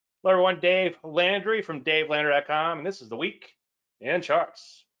Hello, everyone. Dave Landry from DaveLandry.com, and this is the week in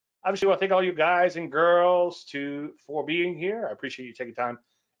charts. Obviously, I want to thank all you guys and girls for being here. I appreciate you taking time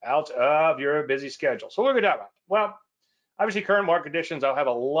out of your busy schedule. So, what are we going to talk about? Well, obviously, current market conditions. I'll have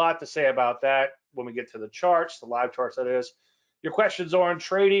a lot to say about that when we get to the charts, the live charts, that is. Your questions on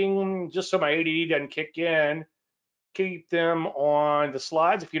trading, just so my ADD doesn't kick in, keep them on the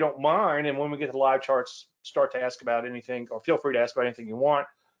slides if you don't mind. And when we get to the live charts, start to ask about anything, or feel free to ask about anything you want.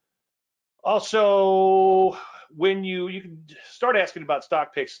 Also, when you can start asking about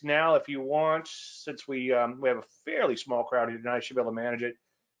stock picks now if you want, since we have a fairly small crowd here tonight, I should be able to manage it.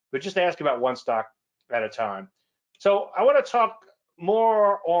 But just ask about one stock at a time. So I want to talk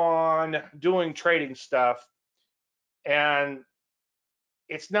more on doing trading stuff, and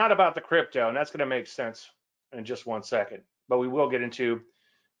it's not about the crypto, and that's going to make sense in just one second. But we will get into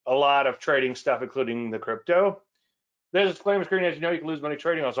a lot of trading stuff, including the crypto. There's a disclaimer screen. As you know, you can lose money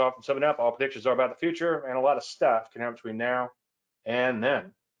trading on off and 7 up. All predictions are about the future, and a lot of stuff can happen between now and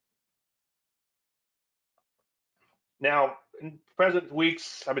then. Now, in present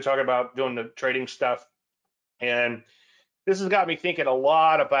weeks, I've been talking about doing the trading stuff, and this has got me thinking a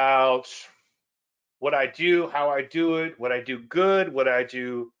lot about what I do, how I do it, what I do good, what I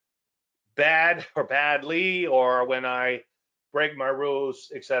do bad or badly, or when I break my rules,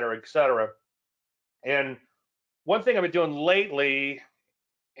 et cetera, et cetera. And one thing I've been doing lately,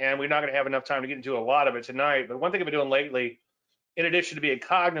 and we're not going to have enough time to get into a lot of it tonight, but one thing I've been doing lately, in addition to being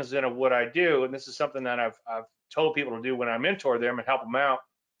cognizant of what I do, and this is something that I've told people to do when I mentor them and help them out,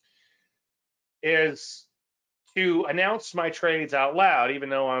 is to announce my trades out loud. Even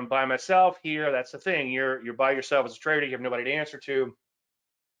though I'm by myself here, that's the thing. You're by yourself as a trader. You have nobody to answer to,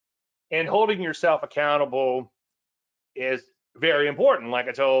 and holding yourself accountable is very important. Like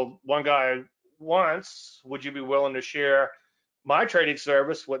I told one guy once, would you be willing to share my trading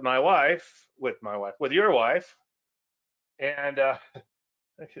service with with your wife? And that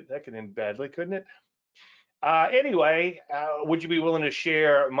could end badly, couldn't it? Anyway, would you be willing to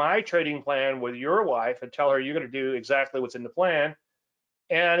share my trading plan with your wife and tell her you're going to do exactly what's in the plan?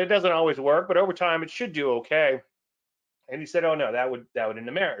 And it doesn't always work, but over time it should do okay. And he said, "Oh no, that would end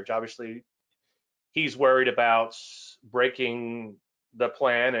the marriage." Obviously, he's worried about breaking the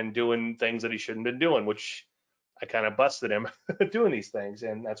plan and doing things that he shouldn't have been doing, which I kind of busted him doing these things.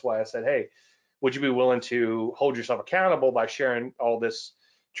 And that's why I said, "Hey, would you be willing to hold yourself accountable by sharing all this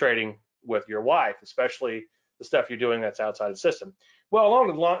trading with your wife, especially the stuff you're doing that's outside the system?" Well, along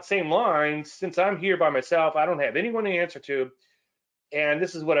the same lines, since I'm here by myself, I don't have anyone to answer to. And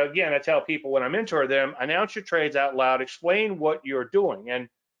this is what, again, I tell people when I mentor them: announce your trades out loud, explain what you're doing. And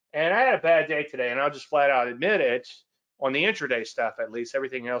I had a bad day today, and I'll just flat out admit it. On the intraday stuff, at least,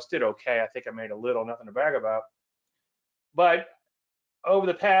 everything else did okay. I think I made a little, nothing to brag about. But over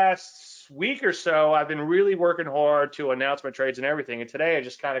the past week or so, I've been really working hard to announce my trades and everything. And today I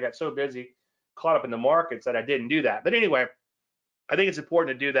just kind of got so busy, caught up in the markets, that I didn't do that. But anyway, I think it's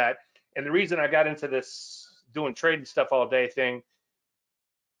important to do that. And the reason I got into this doing trading stuff all day thing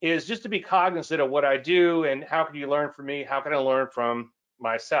is just to be cognizant of what I do and how can you learn from me? How can I learn from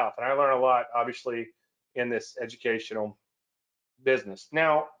myself? And I learn a lot, obviously, in this educational business.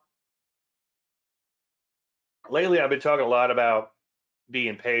 Now, lately I've been talking a lot about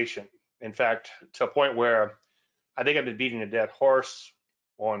being patient. In fact, to a point where I think I've been beating a dead horse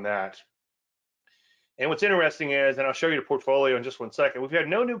on that. And what's interesting is, and I'll show you the portfolio in just one second, we've had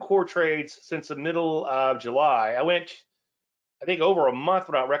no new core trades since the middle of July. I went, I think, over a month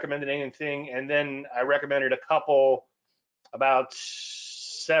without recommending anything, and then I recommended a couple about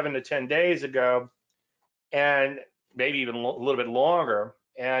 7 to 10 days ago, and maybe even a little bit longer,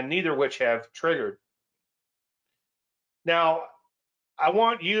 and neither of which have triggered. Now, I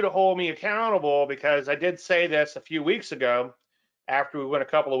want you to hold me accountable because I did say this a few weeks ago after we went a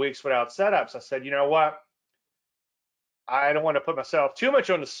couple of weeks without setups. I said, you know what? I don't want to put myself too much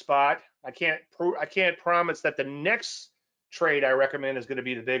on the spot. I can't promise that the next trade I recommend is going to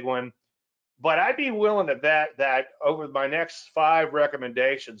be the big one, but I'd be willing to bet that over my next 5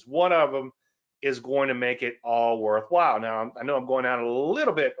 recommendations, one of them is going to make it all worthwhile. Now, I know I'm going out a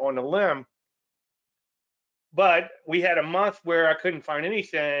little bit on the limb, but we had a month where I couldn't find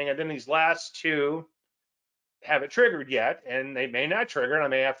anything, and then these last 2 haven't triggered yet, and they may not trigger, and I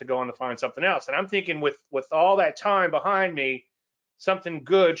may have to go on to find something else. And I'm thinking with all that time behind me, something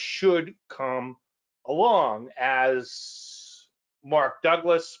good should come along. As Mark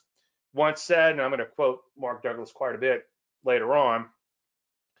Douglas once said, and I'm going to quote Mark Douglas quite a bit later on,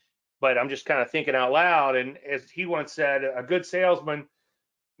 but I'm just kind of thinking out loud. And as he once said, a good salesman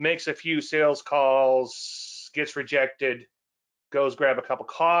makes a few sales calls, gets rejected, goes grab a cup of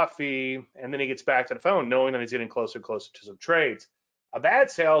coffee, and then he gets back to the phone knowing that he's getting closer and closer to some trades. A bad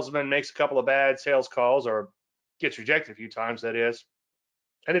salesman makes a couple of bad sales calls or gets rejected a few times, that is,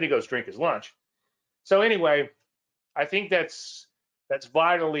 and then he goes drink his lunch. So anyway, I think that's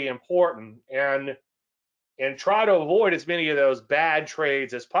vitally important, and try to avoid as many of those bad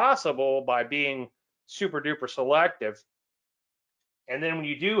trades as possible by being super duper selective. And then when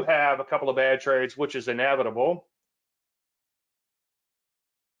you do have a couple of bad trades, which is inevitable,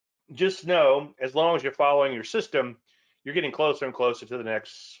 just know as long as you're following your system, you're getting closer and closer to the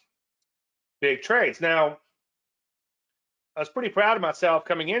next big trades. Now, I was pretty proud of myself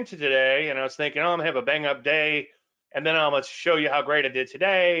coming into today, and I was thinking, oh, I'm gonna have a bang up day, and then I'm gonna show you how great I did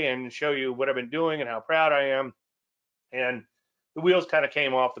today and show you what I've been doing and how proud I am. And the wheels kind of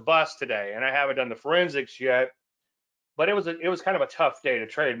came off the bus today, and I haven't done the forensics yet, but it was kind of a tough day to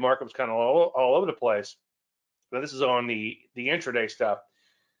trade. Market was kind of all over the place. But this is on the intraday stuff.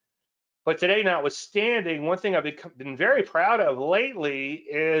 But today, notwithstanding, one thing I've been very proud of lately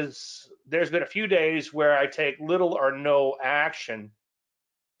is there's been a few days where I take little or no action.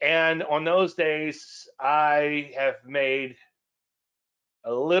 And on those days, I have made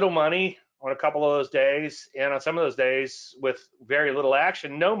a little money on a couple of those days. And on some of those days, with very little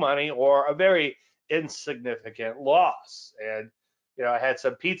action, no money or a very insignificant loss. And, I had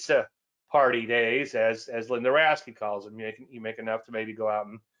some pizza party days, as Linda Rasky calls them. You make enough to maybe go out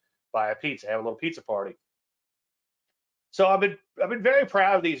and buy a pizza, have a little pizza party. So I've been very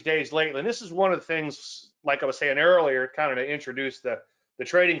proud of these days lately, and this is one of the things, like I was saying earlier, kind of to introduce the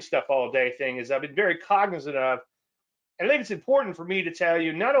trading stuff all day thing, is I've been very cognizant of, and I think it's important for me to tell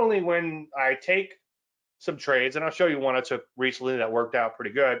you not only when I take some trades, and I'll show you one I took recently that worked out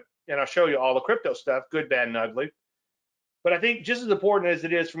pretty good, and I'll show you all the crypto stuff, good, bad, and ugly. But I think just as important as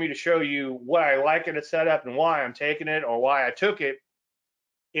it is for me to show you what I like in a setup and why I'm taking it or why I took it,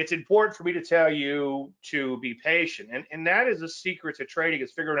 it's important for me to tell you to be patient. And that is the secret to trading,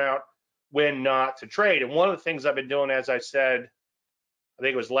 is figuring out when not to trade. And one of the things I've been doing, as I said, I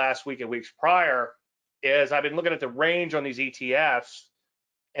think it was last week and weeks prior, is I've been looking at the range on these ETFs.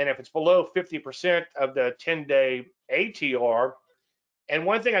 And if it's below 50% of the 10-day ATR, and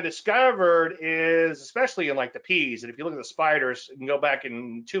one thing I discovered is, especially in like the P's, and if you look at the spiders, you can go back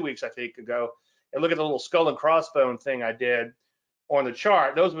in 2 weeks, I think, ago, and look at the little skull and crossbone thing I did on the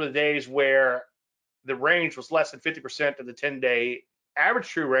chart. Those were the days where the range was less than 50% of the 10-day average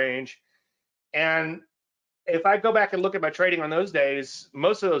true range. And if I go back and look at my trading on those days,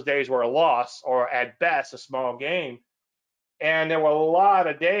 most of those days were a loss or at best a small gain. And there were a lot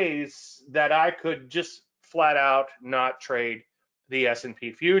of days that I could just flat out not trade the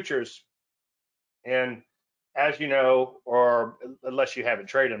S&P futures. And as you know, or unless you haven't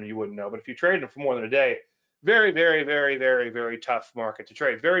traded them, you wouldn't know. But if you trade them for more than a day, very, very, very, very, very tough market to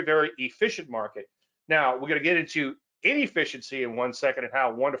trade. Very, very efficient market. Now, we're going to get into inefficiency in 1 second and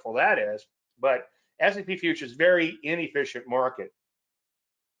how wonderful that is. But S&P futures, very inefficient market.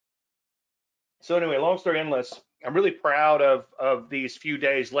 So anyway, long story endless, I'm really proud of these few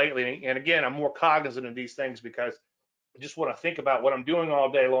days lately. And again, I'm more cognizant of these things because I just want to think about what I'm doing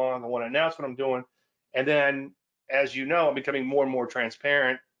all day long. I want to announce what I'm doing. And then, as you know, I'm becoming more and more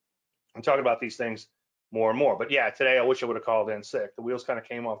transparent. I'm talking about these things more and more. But yeah, today I wish I would have called in sick. The wheels kind of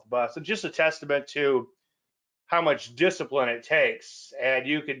came off the bus. It's just a testament to how much discipline it takes. And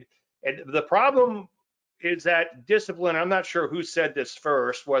the problem is that discipline, I'm not sure who said this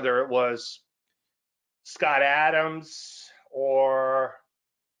first, whether it was Scott Adams or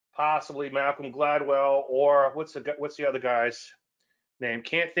possibly Malcolm Gladwell, or what's the other guy's name?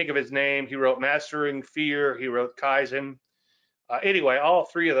 Can't think of his name. He wrote Mastering Fear. He wrote Kaizen. Anyway, all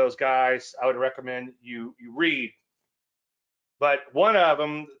three of those guys, I would recommend you read. But one of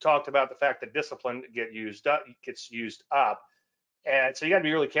them talked about the fact that discipline gets used up. And so you got to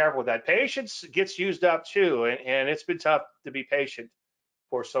be really careful with that. Patience gets used up too, and it's been tough to be patient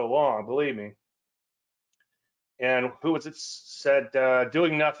for so long, believe me. And who was it said,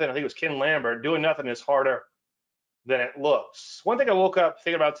 doing nothing, I think it was Ken Lambert, doing nothing is harder than it looks. One thing I woke up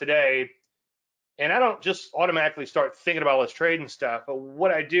thinking about today, and I don't just automatically start thinking about all this trading stuff, but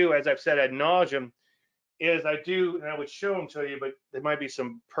what I do, as I've said ad nauseum, is I do, and I would show them to you, but there might be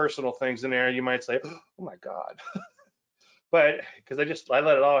some personal things in there. You might say, oh my God. But because I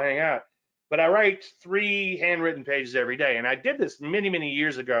let it all hang out. But I write 3 handwritten pages every day. And I did this many, many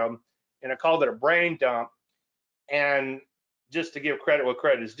years ago, and I called it a brain dump. And just to give credit what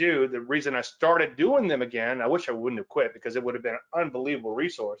credit is due, the reason I started doing them again, I wish I wouldn't have quit because it would have been an unbelievable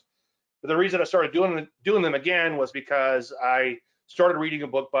resource. But the reason I started doing them again was because I started reading a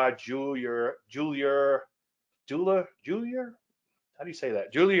book by Julia. how do you say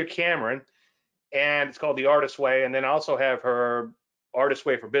that? Julia Cameron, and it's called The Artist Way. And then I also have her Artist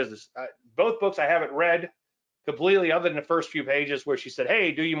Way for Business. Both books I haven't read completely, other than the first few pages where she said,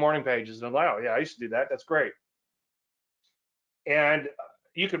 "Hey, do your morning pages." And I'm like, "Oh yeah, I used to do that. That's great." And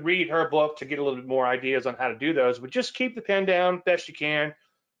you could read her book to get a little bit more ideas on how to do those, but just keep the pen down best you can.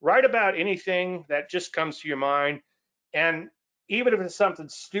 Write about anything that just comes to your mind. And even if it's something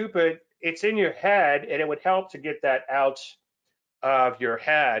stupid, it's in your head and it would help to get that out of your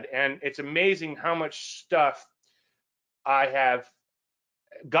head. And it's amazing how much stuff I have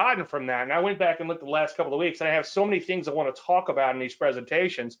gotten from that. And I went back and looked the last couple of weeks, and I have so many things I want to talk about in these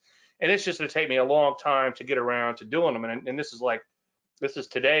presentations. And it's just going to take me a long time to get around to doing them. And this is like, this is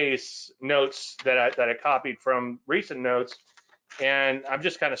today's notes that I copied from recent notes, and I'm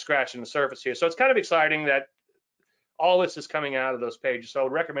just kind of scratching the surface here. So it's kind of exciting that all this is coming out of those pages. So I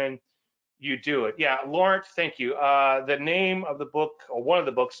would recommend you do it. Yeah, Lawrence, thank you. The name of the book, or one of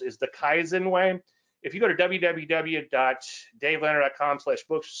the books, is The Kaizen Way. If you go to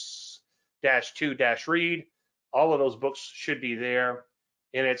www.davelandry.com/books-2-read, all of those books should be there.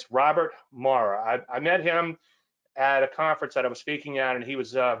 And it's Robert Mara. I met him at a conference that I was speaking at, and he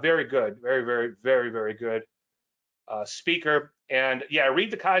was very good, very, very, very, very good speaker. And yeah,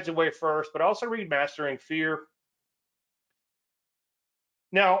 read The Kaizen Way first, but also read Mastering Fear.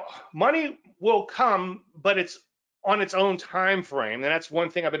 Now, money will come, but it's on its own time frame. And that's one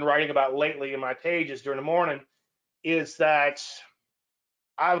thing I've been writing about lately in my pages during the morning, is that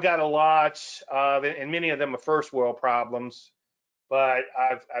I've got a lot of, and many of them are first world problems, but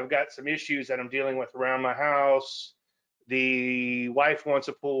I've got some issues that I'm dealing with around my house. The wife wants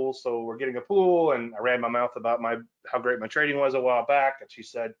a pool, so we're getting a pool, and I ran my mouth about how great my trading was a while back, and she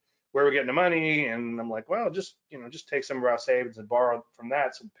said, "Where are we getting the money?" And I'm like, "Well, just take some of our savings and borrow from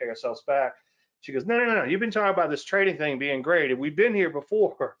that so we pay ourselves back." She goes, "No. You've been talking about this trading thing being great, and we've been here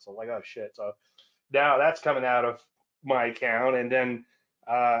before." So I'm like, "Oh shit!" So now that's coming out of my account, and then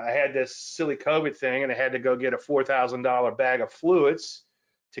I had this silly COVID thing, and I had to go get a $4,000 bag of fluids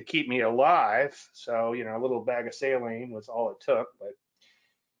to keep me alive. So, a little bag of saline was all it took. But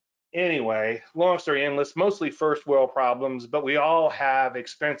anyway, long story endless, mostly first world problems, but we all have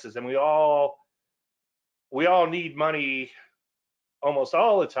expenses, and we all need money almost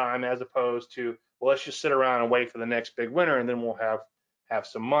all the time, as opposed to, well, let's just sit around and wait for the next big winter and then we'll have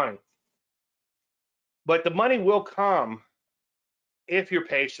some money. But the money will come if you're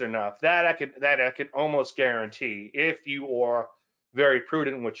patient enough. That I could almost guarantee, if you are very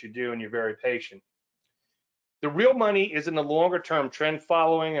prudent in what you do and you're very patient. The real money is in the longer term trend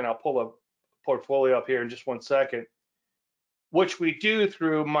following, and I'll pull a portfolio up here in just one second, which we do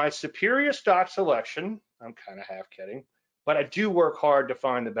through my superior stock selection. I'm kind of half kidding, but I do work hard to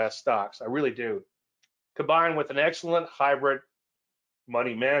find the best stocks. I really do. Combined with an excellent hybrid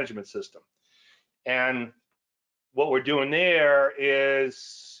money management system. And what we're doing there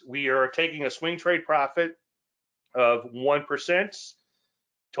is we are taking a swing trade profit of 1%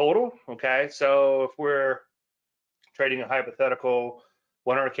 total. Okay, so if we're trading a hypothetical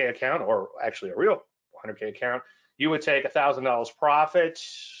 100K account, or actually a real 100K account, you would take $1,000 profit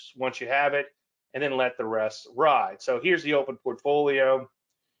once you have it, and then let the rest ride. So here's the open portfolio.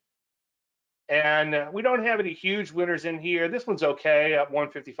 And we don't have any huge winners in here. This one's okay, up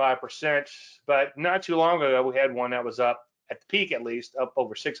 155%, but not too long ago, we had one that was up, at the peak at least, up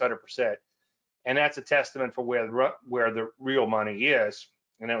over 600%. And that's a testament for where the real money is.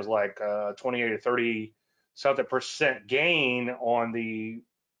 And it was like 28 or 30 something percent gain on the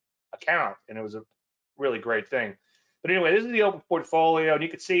account. And it was a really great thing. But anyway, this is the open portfolio. And you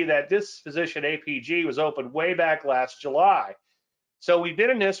can see that this position, APG, was opened way back last July. So we've been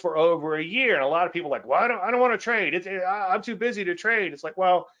in this for over a year, and a lot of people are like, well, I don't want to trade. I'm too busy to trade. It's like,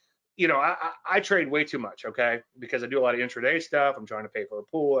 well, I trade way too much, okay? Because I do a lot of intraday stuff. I'm trying to pay for a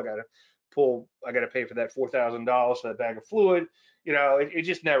pool. I got to pay for that $4,000 for that bag of fluid. It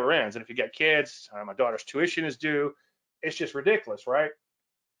just never ends. And if you got kids, my daughter's tuition is due. It's just ridiculous, right?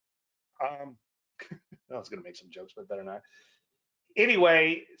 I was gonna make some jokes, but better not.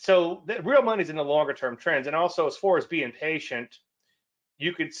 Anyway, so the real money's in the longer term trends, and also as far as being patient,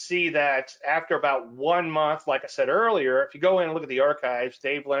 you could see that after about 1 month, like I said earlier, if you go in and look at the archives,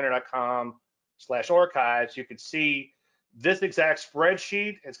 davelandry.com/archives, you could see this exact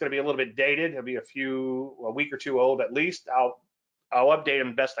spreadsheet. It's going to be a little bit dated. It'll be a week or two old at least. I'll update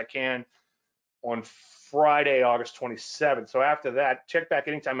them best I can on Friday, August 27th. So after that, check back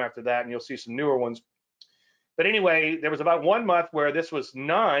anytime after that, and you'll see some newer ones. But anyway, there was about 1 month where this was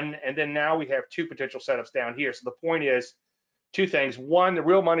none, and then now we have two potential setups down here. So the point is, two things. One, the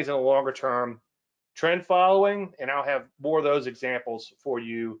real money's in the longer term. trend following, and I'll have more of those examples for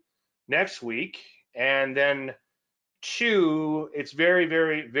you next week. And then two, it's very,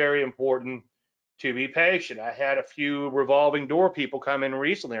 very, very important to be patient. I had a few revolving door people come in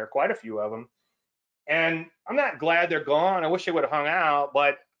recently, or quite a few of them, and I'm not glad they're gone. I wish they would have hung out,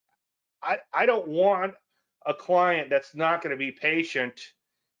 but I don't want a client that's not going to be patient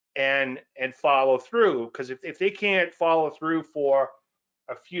and follow through, because if they can't follow through for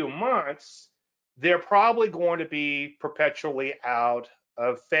a few months, they're probably going to be perpetually out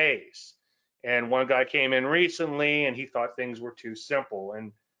of phase. And one guy came in recently and he thought things were too simple.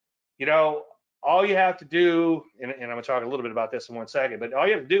 And, you know, all you have to do, and I'm going to talk a little bit about this in 1 second, but all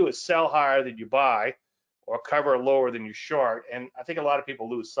you have to do is sell higher than you buy or cover lower than you short. And I think a lot of people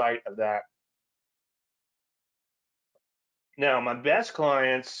lose sight of that. Now, my best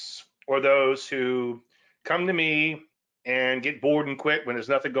clients are those who come to me and get bored and quit when there's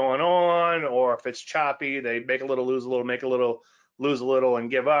nothing going on, or if it's choppy, they make a little, lose a little, make a little, lose a little,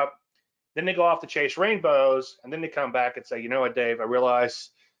 and give up. Then they go off to chase rainbows, and then they come back and say, you know what, Dave, I realize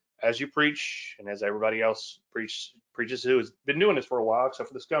as you preach and as everybody else preaches who has been doing this for a while, except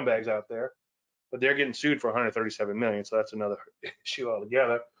for the scumbags out there, but they're getting sued for 137 million, so that's another issue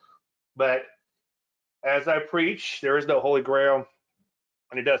altogether. But as I preach, there is no holy grail,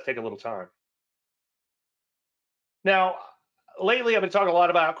 and it does take a little time. Now, lately I've been talking a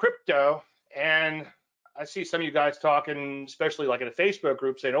lot about crypto, and I see some of you guys talking, especially like in a Facebook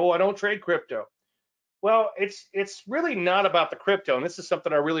group, saying, "Oh, I don't trade crypto." Well, it's really not about the crypto, and this is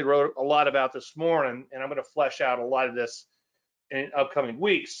something I really wrote a lot about this morning, and I'm going to flesh out a lot of this in upcoming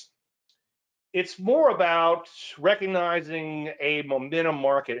weeks. It's more about recognizing a momentum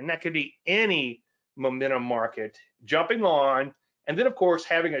market, and that could be any momentum market, jumping on, and then of course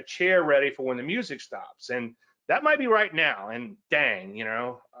having a chair ready for when the music stops. And that might be right now, and dang,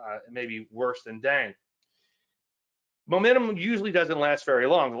 maybe worse than dang. Momentum usually doesn't last very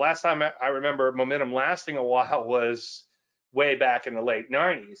long. The last time I remember momentum lasting a while was way back in the late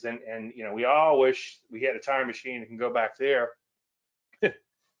 90s. And we all wish we had a time machine and can go back there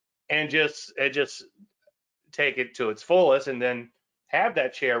and just take it to its fullest, and then have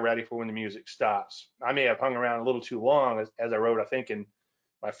that chair ready for when the music stops. I may have hung around a little too long, as I wrote, I think, in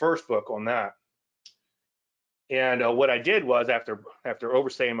my first book on that. And what I did was, after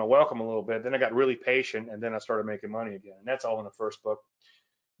overstaying my welcome a little bit, then I got really patient, and then I started making money again. And that's all in the first book,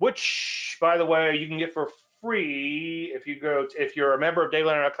 which, by the way, you can get for free if you're a member of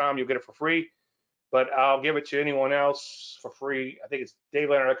DaveLandry.com, you'll get it for free. But I'll give it to anyone else for free. I think it's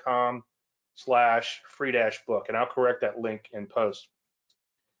DaveLandry.com/free-book, and I'll correct that link in post.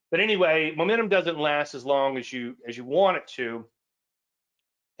 But anyway, momentum doesn't last as long as you want it to,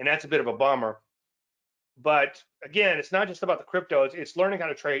 and that's a bit of a bummer. But again, it's not just about the crypto, it's learning how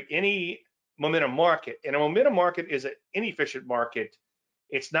to trade any momentum market. And a momentum market is an inefficient market.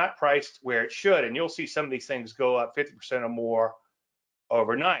 It's not priced where it should, and you'll see some of these things go up 50% or more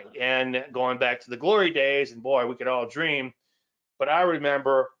overnight. And going back to the glory days, and boy, we could all dream, but I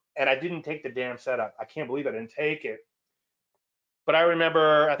remember, and I didn't take the damn setup. I can't believe I didn't take it. But I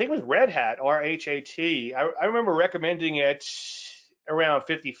remember, I think it was Red Hat, RHAT. I remember recommending it around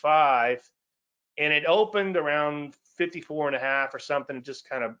 55, and it opened around 54 and a half or something. It just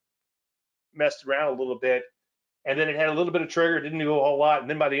kind of messed around a little bit. And then it had a little bit of trigger, didn't do a whole lot. And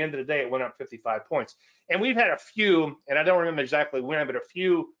then by the end of the day, it went up 55 points. And we've had a few, and I don't remember exactly when, but a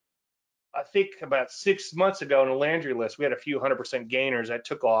few, I think about 6 months ago on the Landry list, we had a few 100% gainers that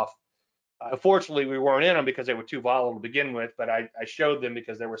took off. Unfortunately, we weren't in them because they were too volatile to begin with, but I showed them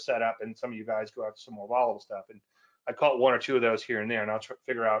because they were set up, and some of you guys go after some more volatile stuff. And I caught one or two of those here and there, and I'll try to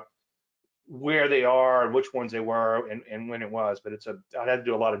figure out where they are and which ones they were and when it was. But I had to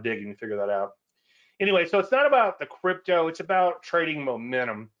do a lot of digging to figure that out. Anyway, so it's not about the crypto, it's about trading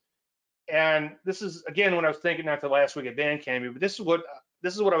momentum. And this is, again, when I was thinking after last week at Bandcamp, but this is what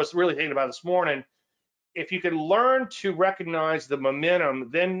I was really thinking about this morning. If you can learn to recognize the momentum,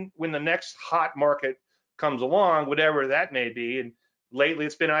 then when the next hot market comes along, whatever that may be, and lately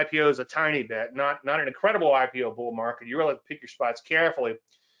it's been IPOs a tiny bit, not an incredible IPO bull market. You really have to pick your spots carefully,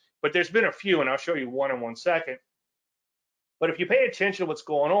 but there's been a few, and I'll show you one in 1 second. But if you pay attention to what's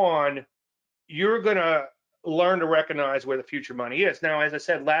going on, you're gonna learn to recognize where the future money is. Now, as I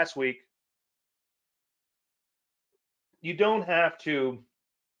said last week, you don't have to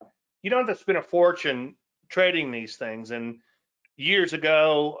spend a fortune trading these things. And years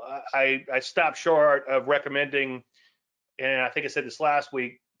ago, I stopped short of recommending, and I think I said this last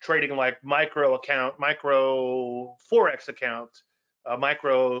week, trading like micro Forex accounts,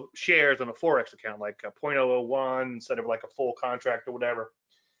 micro shares on a Forex account, like a 0.001 instead of like a full contract or whatever.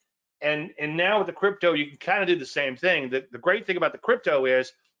 And now with the crypto, you can kind of do the same thing. The great thing about the crypto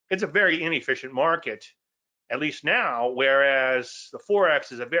is it's a very inefficient market, at least now, whereas the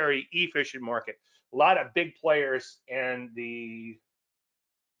Forex is a very efficient market. A lot of big players in the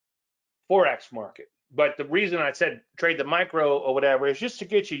Forex market. But the reason I said trade the micro or whatever is just to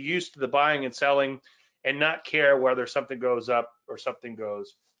get you used to the buying and selling and not care whether something goes up or something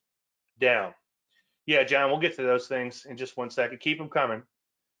goes down. Yeah, John, we'll get to those things in just 1 second. Keep them coming.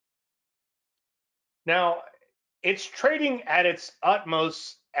 Now, it's trading at its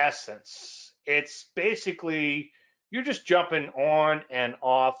utmost essence. It's basically you're just jumping on and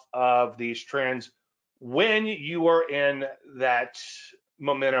off of these trends when you are in that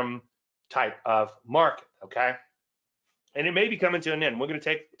momentum type of market, okay? And it may be coming to an end. We're going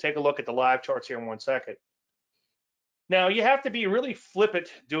to take a look at the live charts here in 1 second. Now, you have to be really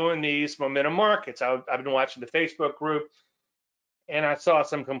flippant doing these momentum markets. I've been watching the Facebook group, and I saw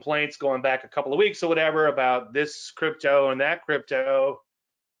some complaints going back a couple of weeks or whatever about this crypto and that crypto.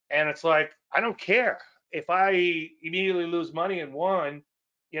 And it's like, I don't care. If I immediately lose money in one,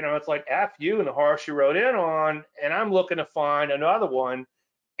 it's like F you and the horse you rode in on, and I'm looking to find another one.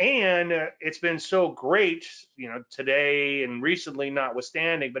 And it's been so great, today and recently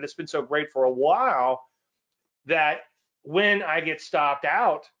notwithstanding, but it's been so great for a while that when I get stopped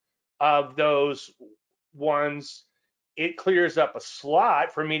out of those ones, it clears up a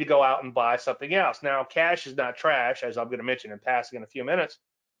slot for me to go out and buy something else. Now, cash is not trash, as I'm going to mention in passing in a few minutes.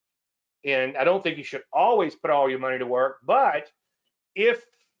 And I don't think you should always put all your money to work, but if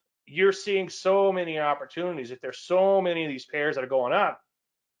you're seeing so many opportunities, if there's so many of these pairs that are going up,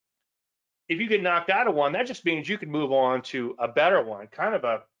 if you get knocked out of one, that just means you can move on to a better one, kind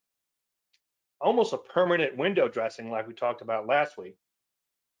of almost a permanent window dressing like we talked about last week.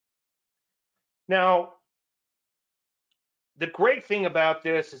 Now, the great thing about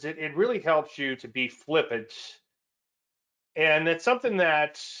this is it really helps you to be flippant. And it's something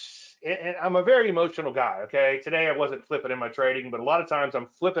that, and I'm a very emotional guy, okay? Today I wasn't flippant in my trading, but a lot of times I'm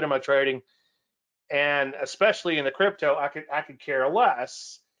flippant in my trading. And especially in the crypto, I could care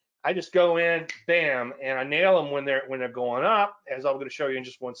less. I just go in, bam, and I nail them when they're going up, as I'm going to show you in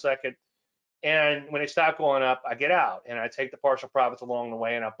just 1 second. And when they stop going up, I get out and I take the partial profits along the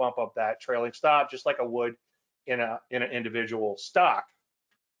way, and I bump up that trailing stop just like I would in an individual stock.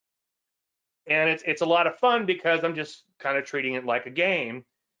 And it's a lot of fun because I'm just kind of treating it like a game,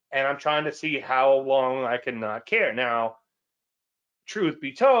 and I'm trying to see how long I can not care. Now, truth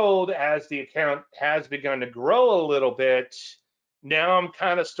be told, as the account has begun to grow a little bit, now I'm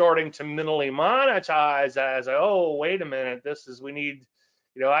kind of starting to mentally monetize as, oh, wait a minute, we need,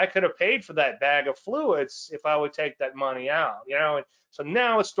 I could have paid for that bag of fluids if I would take that money out, and so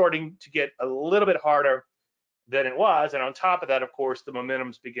now it's starting to get a little bit harder than it was. And on top of that, of course, the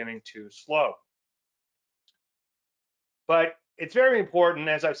momentum's beginning to slow. But it's very important,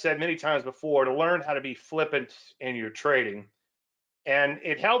 as I've said many times before, to learn how to be flippant in your trading. And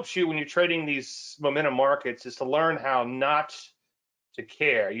it helps you when you're trading these momentum markets is to learn how not to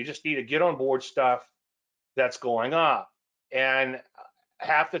care. You just need to get on board stuff that's going up. And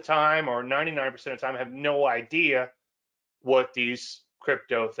half the time, or 99% of the time, I have no idea what these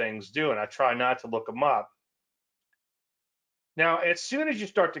crypto things do. And I try not to look them up. Now, as soon as you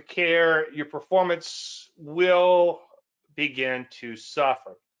start to care, your performance will begin to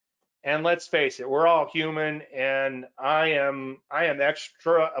suffer. And let's face it, we're all human, and I am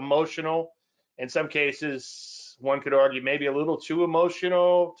extra emotional. In some cases, one could argue maybe a little too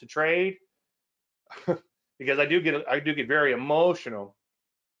emotional to trade because I do get very emotional.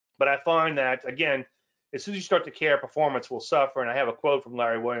 But I find that, again, as soon as you start to care, performance will suffer. And I have a quote from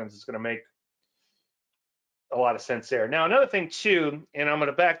Larry Williams that's going to make a lot of sense there. Now, another thing too, and I'm going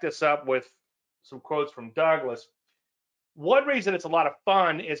to back this up with some quotes from Douglas. One reason it's a lot of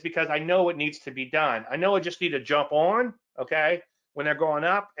fun is because I know it needs to be done. I know I just need to jump on, okay, when they're going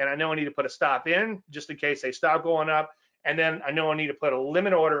up, and I know I need to put a stop in just in case they stop going up, and then I know I need to put a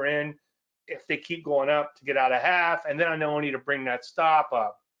limit order in if they keep going up to get out of half, and then I know I need to bring that stop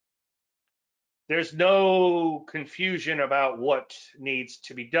up. There's no confusion about what needs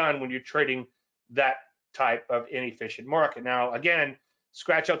to be done when you're trading that type of inefficient market. Now, again,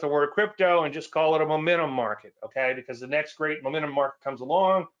 scratch out the word crypto and just call it a momentum market, okay? Because the next great momentum market comes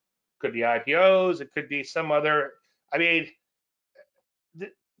along. Could be IPOs, it could be some other. I mean,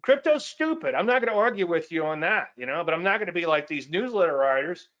 crypto's stupid. I'm not going to argue with you on that, but I'm not going to be like these newsletter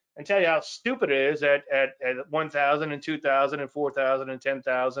writers and tell you how stupid it is at 1,000 and 2,000 and 4,000 and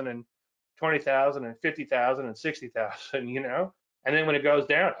 10,000 and 20,000 and 50,000 and 60,000, and then when it goes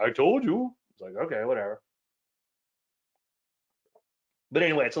down, I told you. It's like, okay, whatever. But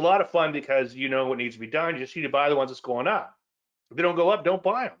anyway, it's a lot of fun because you know what needs to be done. You just need to buy the ones that's going up. If they don't go up, don't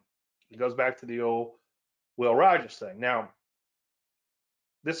buy them. It goes back to the old Will Rogers thing. Now,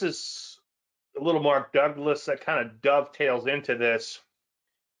 this is a little Mark Douglas that kind of dovetails into this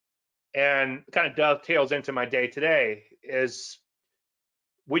and kind of dovetails into my day today is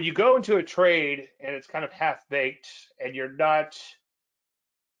when you go into a trade and it's kind of half baked and you're not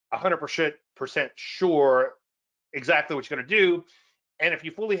 100% sure exactly what you're going to do, and if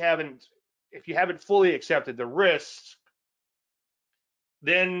you haven't fully accepted the risks,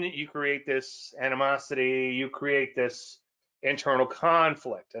 then you create this animosity, you create this internal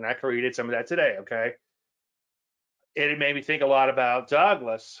conflict, and I created some of that today. Okay, it made me think a lot about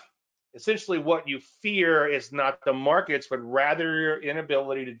Douglas. Essentially, what you fear is not the markets, but rather your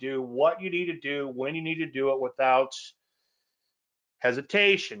inability to do what you need to do when you need to do it without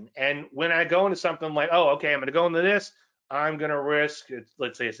hesitation. And when I go into something like, oh, okay, I'm going to go into this, I'm going to risk,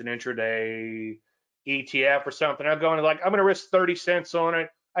 let's say it's an intraday ETF or something. I'm going to I'm going to risk 30 cents on it.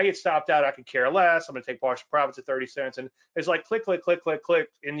 I get stopped out. I could care less. I'm going to take partial profits at 30 cents. And it's like click, click, click, click, click.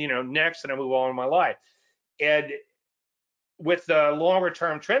 And, next, and I move on in my life. And with the longer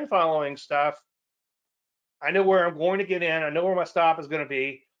term trend following stuff, I know where I'm going to get in. I know where my stop is going to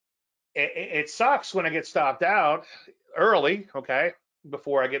be. It sucks when I get stopped out early, okay,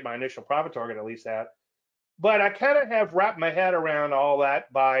 before I get my initial profit target at least at. But I kind of have wrapped my head around all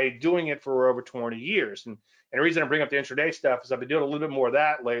that by doing it for over 20 years. And the reason I bring up the intraday stuff is I've been doing a little bit more of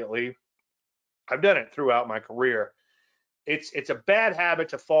that lately. I've done it throughout my career. It's a bad habit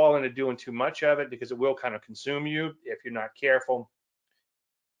to fall into doing too much of it because it will kind of consume you if you're not careful.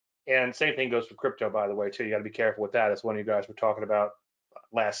 And same thing goes for crypto, by the way, too. You got to be careful with that. As one of you guys were talking about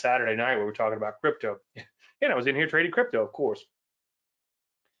last Saturday night, we were talking about crypto. And I was in here trading crypto, of course.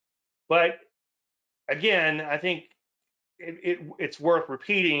 But again, I think it's worth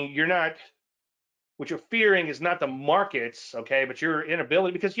repeating. What you're fearing is not the markets, okay, but your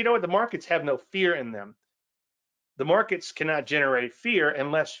inability, because you know what? The markets have no fear in them. The markets cannot generate fear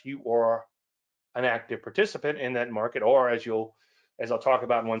unless you are an active participant in that market, or as I'll talk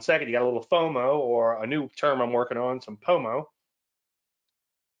about in 1 second, you got a little FOMO, or a new term I'm working on, some POMO.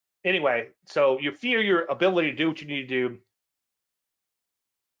 Anyway, so you fear your ability to do what you need to do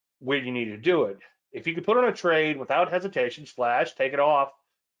when you need to do it. If you can put on a trade without hesitation, / take it off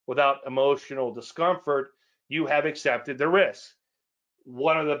without emotional discomfort, you have accepted the risk.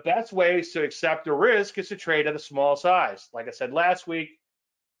 One of the best ways to accept the risk is to trade at a small size. Like I said last week,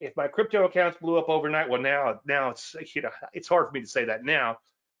 if my crypto accounts blew up overnight, well, now it's it's hard for me to say that now,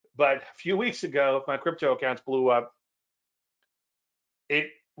 but a few weeks ago, if my crypto accounts blew up, it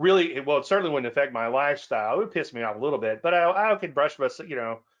certainly wouldn't affect my lifestyle. It would piss me off a little bit, but I could brush myself,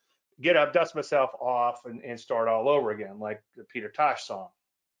 get up, dust myself off, and start all over again, like the Peter Tosh song.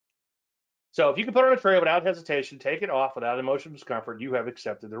 So if you can put on a trade without hesitation, take it off without emotional discomfort, you have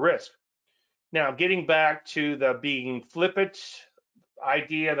accepted the risk. Now, getting back to the being flippant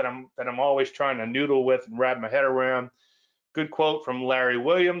idea that I'm always trying to noodle with and wrap my head around. Good quote from Larry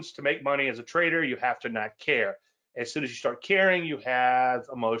Williams: to make money as a trader, you have to not care. As soon as you start caring, you have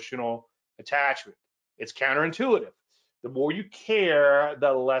emotional attachment. It's counterintuitive. The more you care,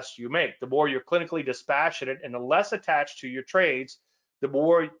 the less you make. The more you're clinically dispassionate and the less attached to your trades, the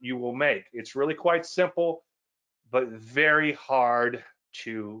more you will make. It's really quite simple, but very hard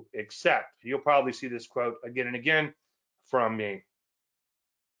to accept. You'll probably see this quote again and again from me.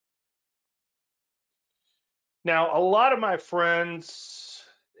 Now, a lot of my friends,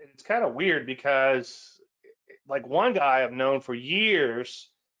 it's kind of weird because, like, one guy I've known for years,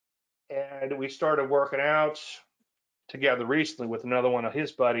 and we started working out together recently with another one of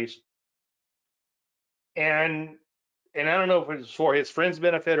his buddies. And I don't know if it was for his friend's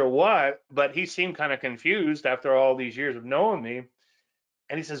benefit or what, but he seemed kind of confused after all these years of knowing me.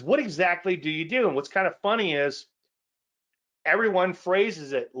 And he says, "What exactly do you do?" And what's kind of funny is everyone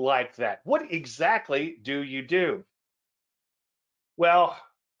phrases it like that. What exactly do you do? Well,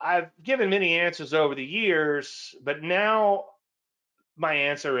 I've given many answers over the years, but now my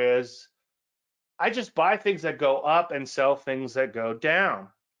answer is I just buy things that go up and sell things that go down.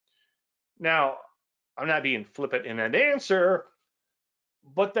 Now, I'm not being flippant in that answer,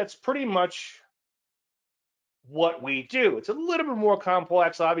 but that's pretty much what we do. It's a little bit more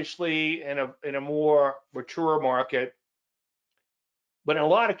complex, obviously, in a more mature market. But in a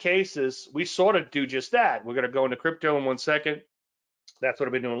lot of cases, we sort of do just that. We're going to go into crypto in 1 second. That's what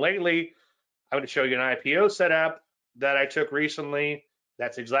I've been doing lately. I'm going to show you an IPO setup that I took recently.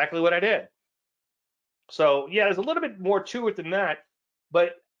 That's exactly what I did. So yeah, there's a little bit more to it than that.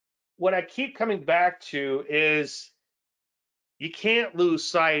 But what I keep coming back to is you can't lose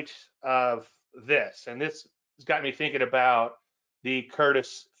sight of this. And this has got me thinking about the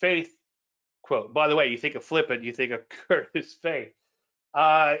Curtis Faith quote. By the way, you think of Flippant, you think of Curtis Faith.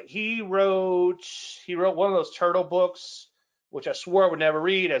 He wrote one of those turtle books, which I swore I would never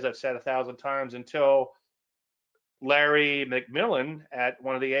read, as I've said 1,000 times, until Larry McMillan at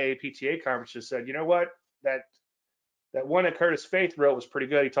one of the AAPTA conferences said, you know what, that that one that Curtis Faith wrote was pretty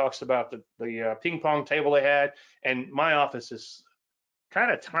good. He talks about the ping pong table they had, and my office is kind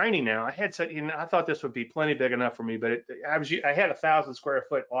of tiny now. I thought this would be plenty big enough for me, but I had 1,000 square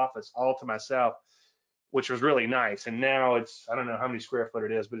foot office all to myself, which was really nice. And now I don't know how many square foot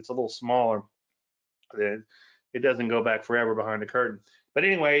it is, but it's a little smaller. It doesn't go back forever behind the curtain. But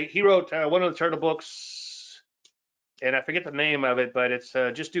anyway, he wrote one of the turtle books, and I forget the name of it, but it's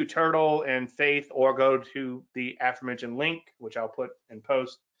just do turtle and faith, or go to the aforementioned link, which I'll put in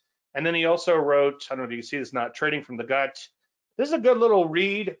post. And then he also wrote, I don't know if you can see this, not trading from the gut. This is a good little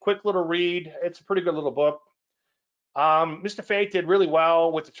read, quick little read. It's a pretty good little book. Mr. Faith did really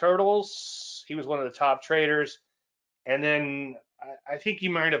well with the turtles. He was one of the top traders. And then I think he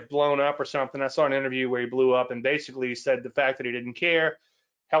might have blown up or something. I saw an interview where he blew up, and basically he said the fact that he didn't care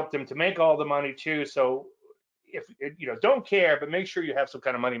helped him to make all the money too. So if don't care, but make sure you have some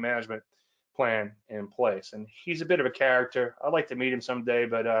kind of money management plan in place. And he's a bit of a character. I'd like to meet him someday,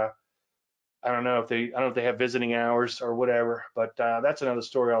 but I don't know if they have visiting hours or whatever. But that's another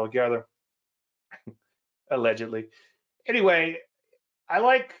story altogether, allegedly. Anyway, I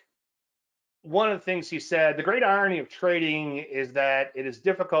like one of the things he said. The great irony of trading is that it is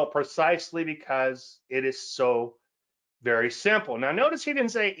difficult precisely because it is so very simple. Now, notice he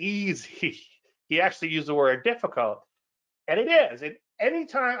didn't say easy. He actually used the word difficult. And it is. And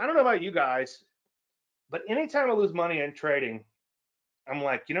anytime, I don't know about you guys, but anytime I lose money in trading, I'm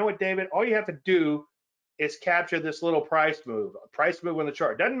like, you know what, David? All you have to do is capture this little price move on the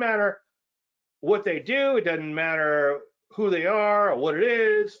chart. Doesn't matter what they do. It doesn't matter who they are or what it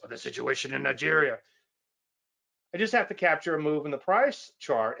is or the situation in Nigeria. I just have to capture a move in the price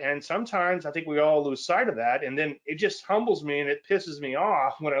chart. And sometimes I think we all lose sight of that. And then it just humbles me and it pisses me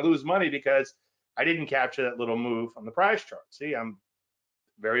off when I lose money because I didn't capture that little move on the price chart. See, I'm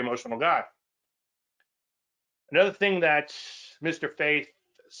a very emotional guy. Another thing that Mr. Faith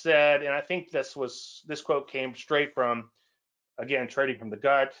said, and I think this quote came straight from, again, Trading from the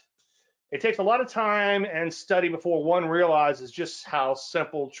Gut. It takes a lot of time and study before one realizes just how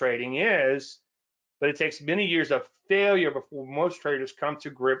simple trading is, but it takes many years of failure before most traders come to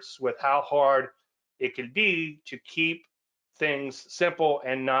grips with how hard it can be to keep things simple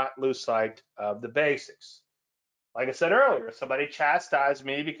and not lose sight of the basics. Like I said earlier, somebody chastised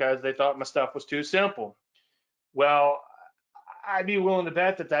me because they thought my stuff was too simple. Well, I'd be willing to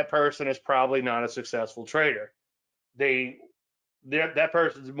bet that that person is probably not a successful trader. That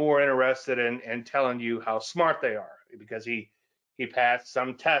person's more interested in telling you how smart they are because he passed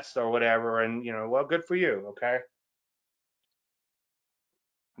some test or whatever, and well, good for you. Okay,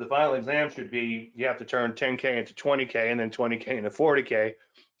 the final exam should be you have to turn 10K into 20K, and then 20K into 40K,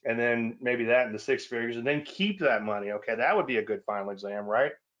 and then maybe that into six figures, and then keep that money. Okay, that would be a good final exam,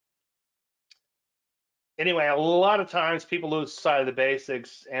 right? Anyway, a lot of times people lose sight of the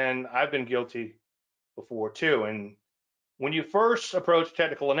basics, and I've been guilty before too. And when you first approach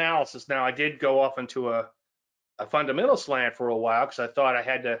technical analysis, now I did go off into a fundamental slant for a while because I thought I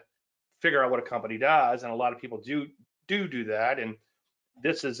had to figure out what a company does, and a lot of people do that. And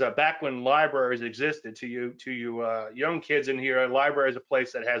this is back when libraries existed. To you young kids in here, a library is a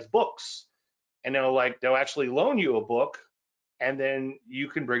place that has books, and they'll actually loan you a book, and then you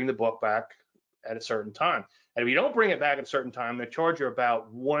can bring the book back at a certain time. And if you don't bring it back at a certain time, they charge you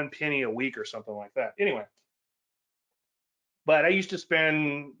about 1 penny a week or something like that. Anyway, but I used to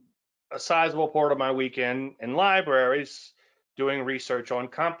spend a sizable part of my weekend in libraries doing research on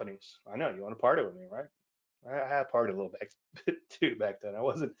companies. I know you want to party with me, right? I had partied a little bit too back then. I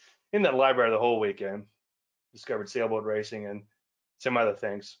wasn't in that library the whole weekend. Discovered sailboat racing and some other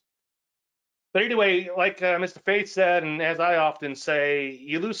things. But anyway, like Mr. Faith said, and as I often say,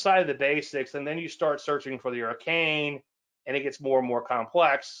 you lose sight of the basics, and then you start searching for the arcane, and it gets more and more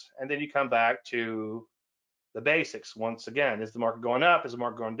complex, and then you come back to the basics once again. Is the market going up? Is the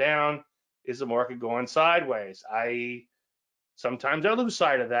market going down? Is the market going sideways? Sometimes I lose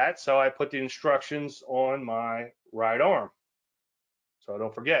sight of that, so I put the instructions on my right arm so I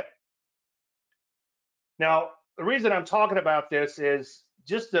don't forget. Now, the reason I'm talking about this is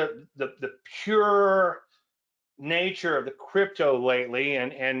just the pure nature of the crypto lately,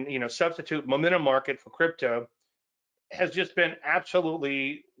 and substitute momentum market for crypto has just been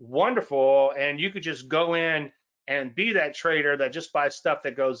absolutely wonderful. And you could just go in and be that trader that just buys stuff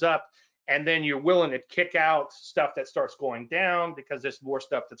that goes up, and then you're willing to kick out stuff that starts going down because there's more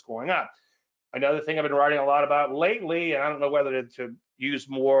stuff that's going up. Another thing I've been writing a lot about lately, and I don't know whether to use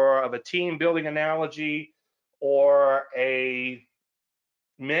more of a team building analogy or a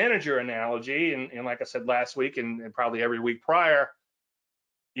manager analogy, and like I said last week and probably every week prior,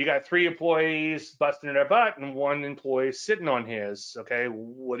 you got 3 employees busting their butt and 1 employee sitting on his. Okay,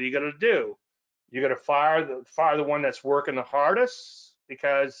 what are you gonna do? You're gonna fire the one that's working the hardest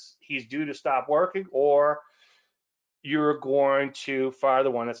because he's due to stop working, or you're going to fire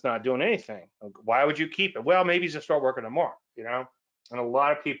the one that's not doing anything. Why would you keep it? Well, maybe he's gonna start working tomorrow, you know? And a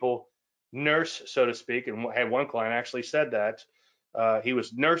lot of people nurse, so to speak, and I had one client actually said that he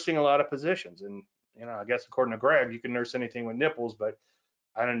was nursing a lot of positions. And, you know, I guess according to Greg, you can nurse anything with nipples, but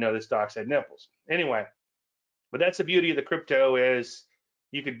I didn't know this doc said nipples. Anyway, but that's the beauty of the crypto is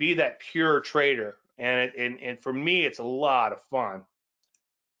you could be that pure trader. And for me, it's a lot of fun.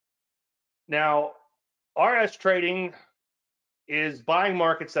 Now, RS trading is buying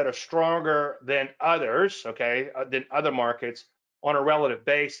markets that are stronger than others, okay, than other markets on a relative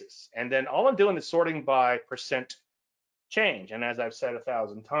basis. And then all I'm doing is sorting by percent change. And as I've said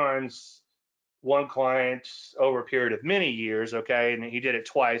 1,000 times, one client over a period of many years, okay, and he did it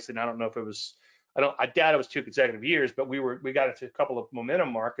twice, and I don't know if it was, I doubt it was 2 consecutive years, but we got into a couple of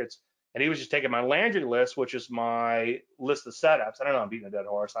momentum markets, and he was just taking my Landry list, which is my list of setups. I don't know, I'm beating a dead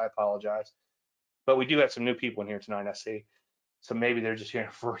horse, I apologize, but we do have some new people in here tonight, I see. So maybe they're just hearing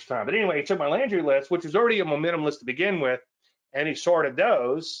it for the first time. But anyway, he took my Landry list, which was already a momentum list to begin with, and he sorted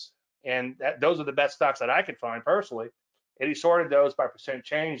those, and those are the best stocks that I could find personally. And he sorted those by percent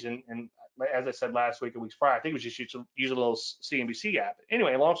change, and as I said last week and weeks prior, I think it was just use a little CNBC app.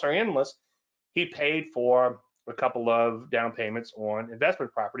 Anyway, long story endless, he paid for a couple of down payments on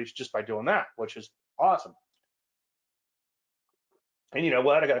investment properties just by doing that, which is awesome. And you know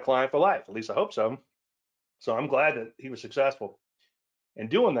what? I got a client for life. At least I hope so. So I'm glad that he was successful in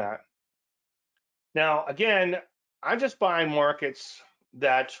doing that. Now, again, I'm just buying markets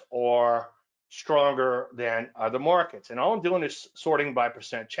that are stronger than other markets. And all I'm doing is sorting by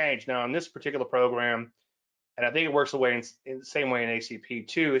percent change. Now, in this particular program, and I think it works in the same way in ACP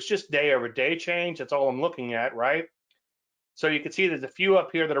too, it's just day over day change. That's all I'm looking at, right? So you can see there's a few up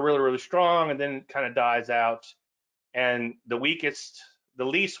here that are really, really strong, and then it kind of dies out. And the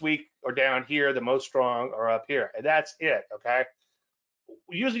least weak are down here, the most strong are up here. And that's it, okay?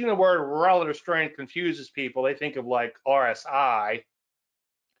 Using the word relative strength confuses people. They think of like RSI,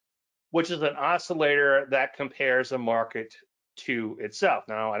 which is an oscillator that compares a market to itself.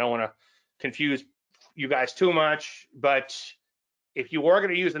 Now, I don't want to confuse you guys too much, but if you are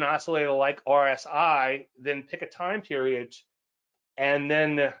going to use an oscillator like RSI, then pick a time period and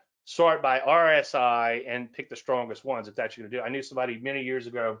then sort by RSI and pick the strongest ones if that's what you're going to do. I knew somebody many years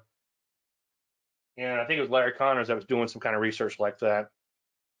ago, and I think it was Larry Connors that was doing some kind of research like that.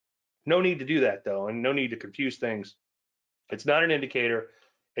 No need to do that though, and no need to confuse things. It's not an indicator.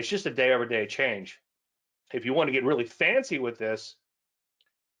 It's just a day over day change. If you want to get really fancy with this,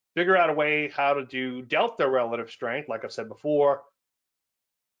 figure out a way how to do delta relative strength. Like I've said before,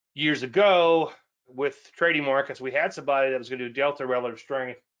 years ago with trading markets, we had somebody that was going to do delta relative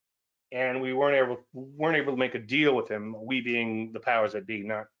strength, and we weren't able to make a deal with him. We being the powers that be,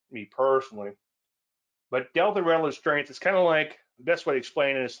 not me personally. But delta relative strength is kind of like, the best way to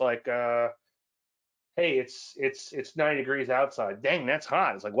explain it is like, hey, it's 90 degrees outside. Dang, that's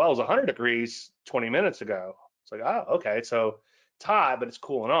hot. It's like, well, it was 100 degrees 20 minutes ago. It's like, oh, okay, so it's hot, but it's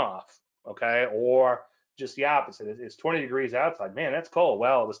cooling off, okay? Or just the opposite. It's 20 degrees outside. Man, that's cold.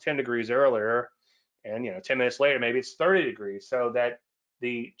 Well, it was 10 degrees earlier, and 10 minutes later, maybe it's 30 degrees. So that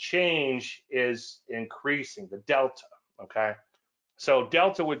the change is increasing, the delta, okay? So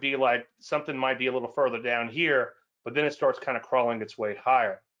delta would be like something might be a little further down here, but then it starts kind of crawling its way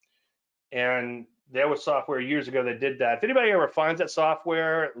higher. And there was software years ago that did that. If anybody ever finds that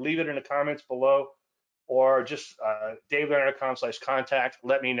software, leave it in the comments below, or just davelandry.com/contact.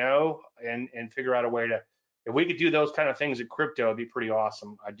 Let me know and figure out a way to, if we could do those kind of things in crypto, it'd be pretty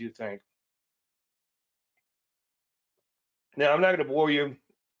awesome, I do think. Now, I'm not going to bore you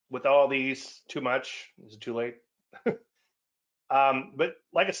with all these too much. Is it too late? But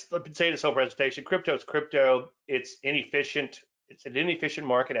like I've been saying this whole presentation, crypto is crypto. It's inefficient. It's an inefficient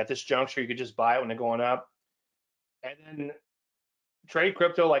market at this juncture. You could just buy it when they're going up, and then trade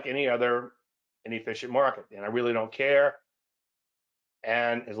crypto like any other inefficient market. And I really don't care.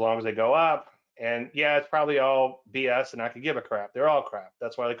 And as long as they go up, and yeah, it's probably all BS, and I could give a crap. They're all crap.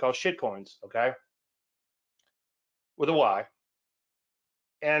 That's why they call shit coins, okay? With a Y.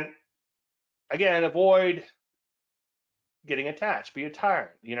 And again, avoid getting attached, be a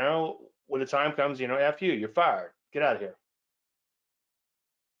tyrant. When the time comes, F you, you're fired. Get out of here.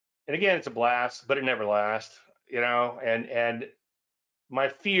 And again, it's a blast, but it never lasts, and my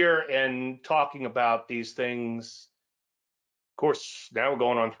fear in talking about these things, of course, now we're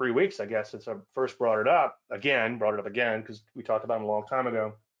going on 3 weeks, I guess, since I first brought it up again, because we talked about them a long time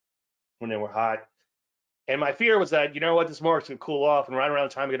ago when they were hot. And my fear was that, this market's gonna cool off, and right around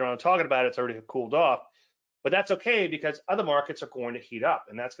the time we get around to talking about it, it's already cooled off. But that's okay because other markets are going to heat up,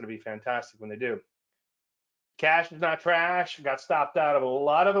 and that's going to be fantastic when they do. Cash is not trash. Got stopped out of a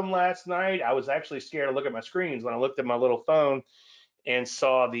lot of them last night. I was actually scared to look at my screens when I looked at my little phone and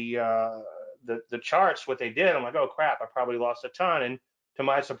saw the charts, what they did. I'm like, oh crap, I probably lost a ton. And to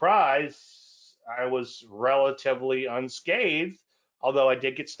my surprise, I was relatively unscathed, although I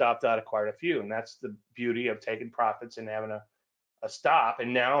did get stopped out of quite a few. And that's the beauty of taking profits and having a stop.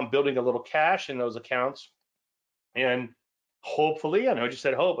 And now I'm building a little cash in those accounts. And hopefully, I know you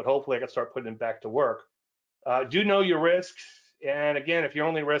said hope, but hopefully I can start putting it back to work. Do know your risks. And again, if you're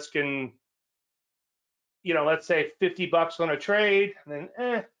only risking, let's say $50 on a trade, then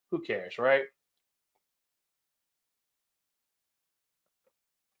who cares, right?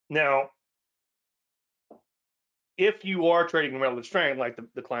 Now, if you are trading relative strength, like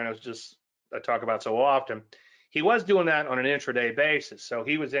the client I talk about so often, he was doing that on an intraday basis. So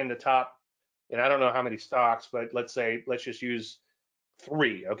he was in the top, and I don't know how many stocks, but let's just use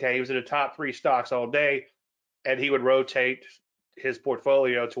three. Okay, he was in the top three stocks all day, and he would rotate his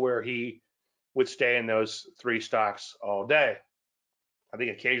portfolio to where he would stay in those three stocks all day. I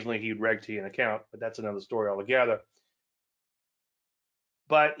think occasionally he'd reg T an account, but that's another story altogether.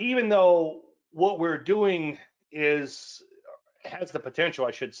 But even though what we're doing has the potential,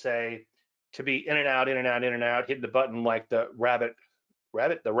 I should say, to be in and out, in and out, in and out, hitting the button like the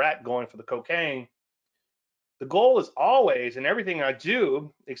the rat going for the cocaine. The goal is always, in everything I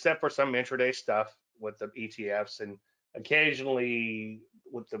do, except for some intraday stuff with the ETFs and occasionally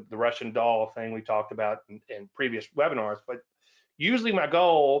with the Russian doll thing we talked about in previous webinars, but usually my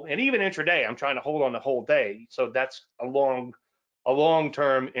goal, and even intraday, I'm trying to hold on the whole day. So that's a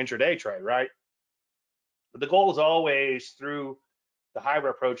long-term intraday trade, right? But the goal is always through the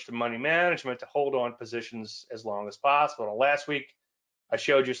hybrid approach to money management to hold on positions as long as possible. And last week, I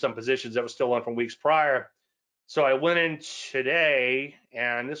showed you some positions that were still on from weeks prior. So I went in today,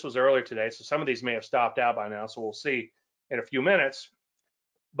 and this was earlier today, so some of these may have stopped out by now, so we'll see in a few minutes.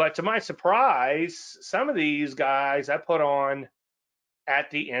 But to my surprise, some of these guys I put on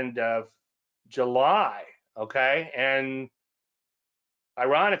at the end of July, okay? And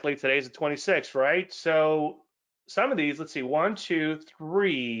ironically, today's the 26th, right? So some of these, let's see, 1, 2,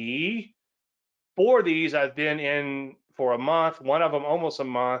 3, 4 of these I've been in for a month, one of them almost a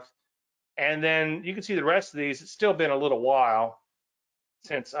month. And then you can see the rest of these, it's still been a little while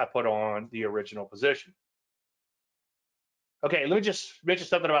since I put on the original position. Okay, let me just mention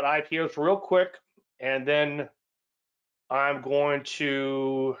something about IPOs real quick, and then I'm going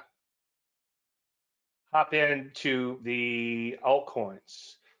to hop into the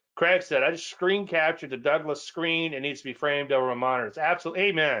altcoins. Craig said, I just screen captured the Douglas screen. It needs to be framed over a monitor. It's absolutely,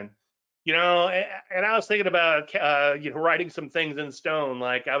 amen. And I was thinking about, writing some things in stone.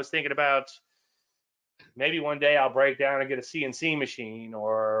 Like I was thinking about maybe one day I'll break down and get a CNC machine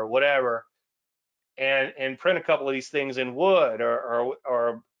or whatever, and print a couple of these things in wood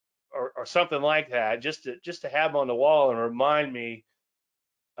or something like that, just to have them on the wall and remind me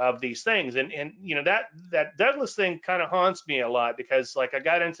of these things. And that Douglas thing kind of haunts me a lot because like I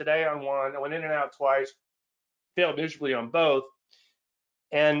got in today on one, I went in and out twice, failed miserably on both.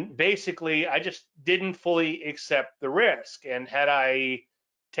 And basically I just didn't fully accept the risk. And had I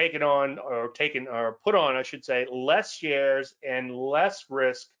taken or put on, I should say, less shares and less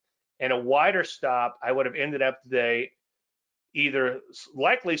risk and a wider stop, I would have ended up today either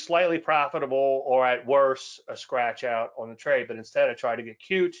likely slightly profitable or at worst a scratch out on the trade. But instead I tried to get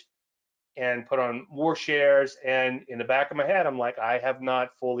cute and put on more shares. And in the back of my head, I'm like, I have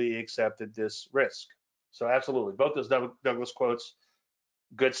not fully accepted this risk. So absolutely, both those Douglas quotes,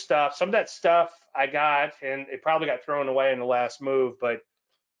 good stuff. Some of that stuff I got, and it probably got thrown away in the last move, but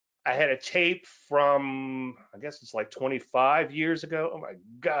I had a tape from, I guess it's like 25 years ago. Oh my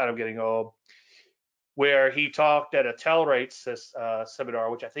God, I'm getting old. Where he talked at a Tellrate seminar,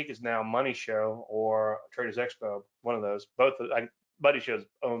 which I think is now Money Show or Traders Expo, one of those. Both, Money Show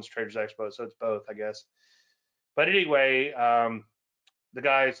owns Traders Expo, so it's both, I guess. But anyway, the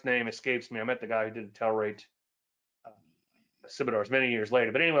guy's name escapes me. I met the guy who did the Tellrate seminars many years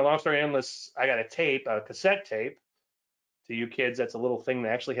later. But anyway, long story endless, I got a tape, a cassette tape To you kids, that's a little thing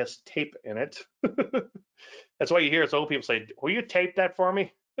that actually has tape in it. That's why you hear old people say, "Will you tape that for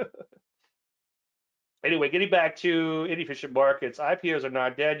me?" Anyway, getting back to inefficient markets, IPOs are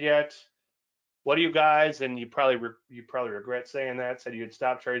not dead yet. What do you guys? And you probably regret saying that. Said you'd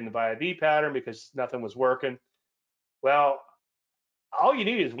stop trading the buy B pattern because nothing was working. Well, all you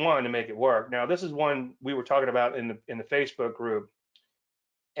need is one to make it work. Now, this is one we were talking about in the Facebook group.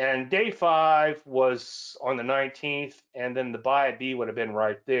 And day 5 was on the 19th, and then the buy B would have been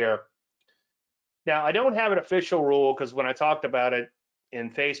right there. Now, I don't have an official rule because when I talked about it in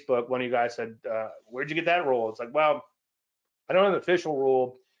Facebook, one of you guys said, "Where'd you get that rule?" It's like, well, I don't have an official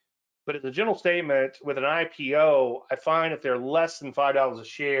rule, but as a general statement, with an IPO, I find if they're less than $5 a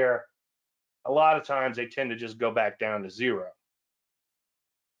share, a lot of times they tend to just go back down to zero.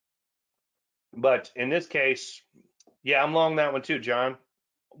 But in this case, yeah, I'm long that one too, John.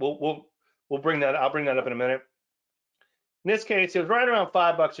 We'll bring that. I'll bring that up in a minute. In this case, it was right around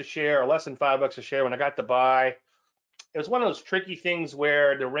 $5 a share, or less than $5 a share when I got the buy. It was one of those tricky things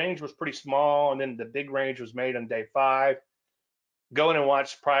where the range was pretty small, and then the big range was made on day 5. Go in and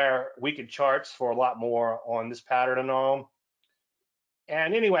watch prior weekend charts for a lot more on this pattern and all.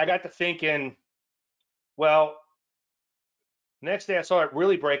 And anyway, I got to thinking, well, next day I saw it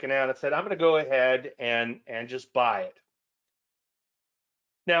really breaking out. I said, I'm going to go ahead and just buy it.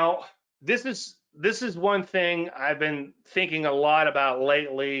 Now, this is one thing I've been thinking a lot about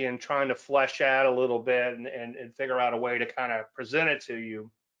lately and trying to flesh out a little bit and figure out a way to kind of present it to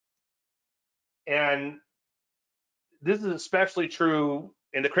you. And this is especially true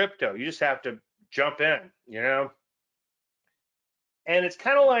in the crypto. You just have to jump in, you know? And it's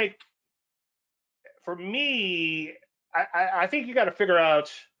kind of like, for me, I think you got to figure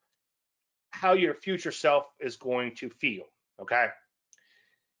out how your future self is going to feel, okay?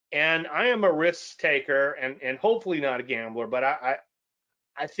 And I am a risk taker and hopefully not a gambler, but I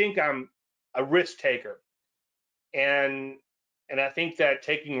think I'm a risk taker. And I think that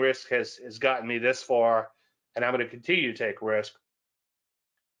taking risk has gotten me this far, and I'm going to continue to take risk.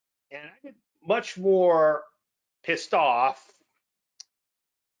 And I get much more pissed off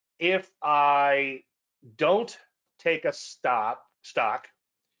if I don't take a stock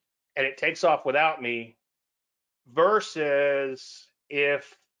and it takes off without me versus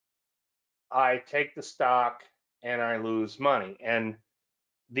if I take the stock and I lose money. And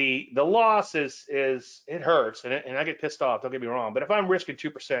the loss is it hurts and I get pissed off, don't get me wrong. But if I'm risking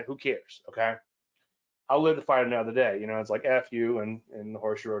 2%, who cares? Okay. I'll live to fight another day. You know, it's like F you and the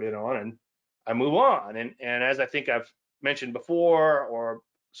horse you rode in on, and I move on. And as I think I've mentioned before, or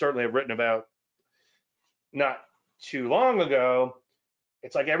certainly I've written about not too long ago,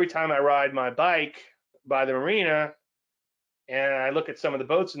 it's like every time I ride my bike by the marina and I look at some of the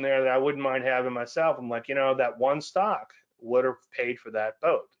boats in there that I wouldn't mind having myself, I'm like, you know, that one stock would have paid for that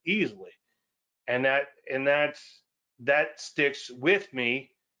boat easily. And that sticks with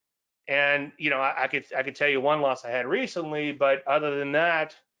me. And you know, I could tell you one loss I had recently, but other than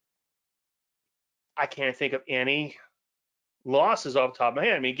that, I can't think of any losses off the top of my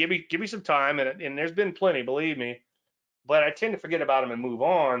head. I mean, give me some time, and there's been plenty, believe me, but I tend to forget about them and move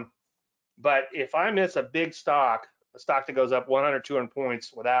on. But if I miss a big stock, a stock that goes up 100, 200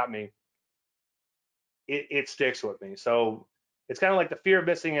 points without me, it sticks with me. So it's kind of like the fear of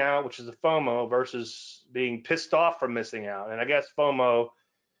missing out, which is the FOMO, versus being pissed off from missing out. And I guess FOMO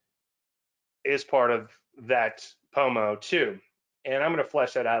is part of that POMO too. And I'm going to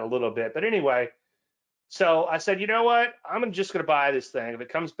flesh that out a little bit. But anyway, so I said, you know what? I'm just going to buy this thing. If it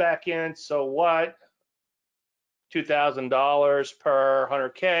comes back in, so what? $2,000 per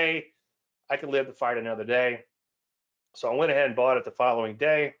 100K. I can live to fight another day. So I went ahead and bought it the following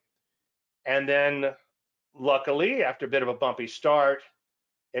day. And then luckily, after a bit of a bumpy start,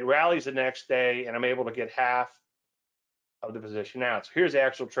 it rallies the next day and I'm able to get half of the position out. So here's the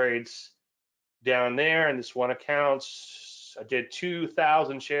actual trades down there in this one account. I did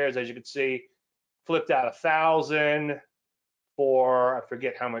 2,000 shares, as you can see, flipped out 1,000 for, I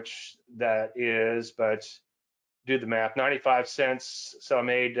forget how much that is, but do the math, 95 cents. So I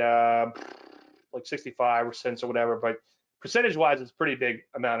made like 65 cents or whatever, but percentage wise, it's a pretty big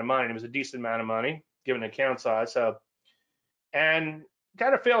amount of money. It was a decent amount of money given the account size. So, and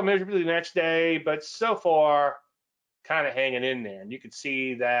kind of failed miserably the next day, but so far kind of hanging in there. And you can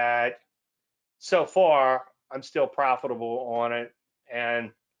see that so far I'm still profitable on it,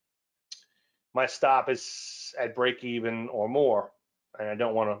 and my stop is at break even or more. And I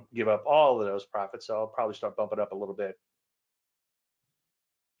don't want to give up all of those profits, so I'll probably start bumping up a little bit.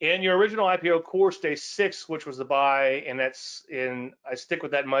 In your original IPO course, day 6, which was the buy, and I stick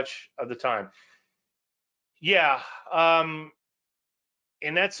with that much of the time. Yeah,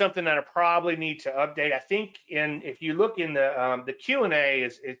 and that's something that I probably need to update. I think if you look in the Q&A,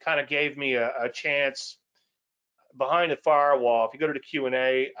 it kind of gave me a chance behind the firewall. If you go to the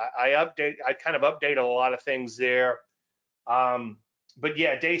Q&A, I kind of updated a lot of things there. But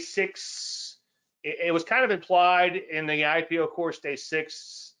yeah, day 6, it was kind of implied in the IPO course, day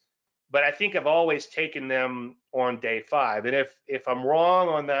 6, but I think I've always taken them on day 5. And if I'm wrong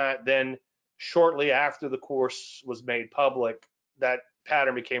on that, then shortly after the course was made public, that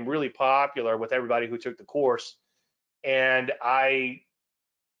pattern became really popular with everybody who took the course. And I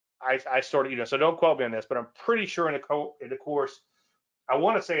started, so don't quote me on this, but I'm pretty sure in the course, I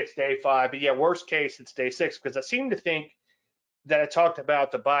want to say it's day 5, but yeah, worst case it's day 6, because I seem to think that I talked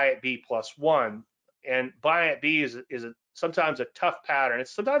about the buy at B plus 1, and buy at B is sometimes a tough pattern.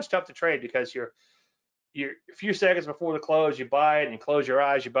 It's sometimes tough to trade because you're a few seconds before the close, you buy it, and you close your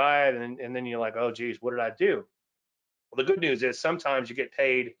eyes, you buy it, and then you're like, oh geez, what did I do? Well, the good news is sometimes you get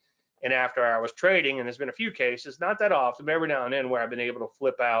paid in after hours trading, and there's been a few cases, not that often, but every now and then, where I've been able to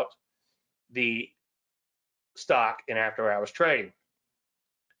flip out the stock in after hours trading.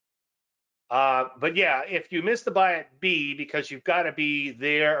 But yeah, if you miss the buy at B because you've got to be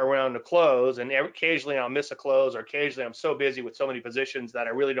there around the close, and occasionally I'll miss a close, or occasionally I'm so busy with so many positions that I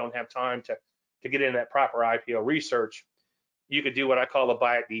really don't have time to get in that proper IPO research, you could do what I call a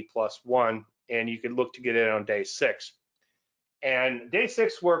buy at B plus 1, and you could look to get in on day 6. And day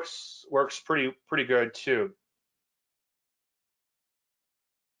 6 works pretty good too.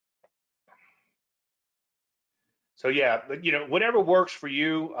 So yeah, but whatever works for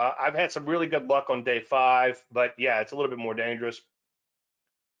you. I've had some really good luck on day 5, but yeah, it's a little bit more dangerous.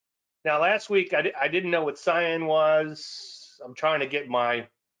 Now, last week I didn't know what cyan was. I'm trying to get my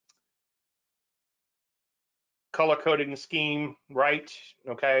color coding scheme right,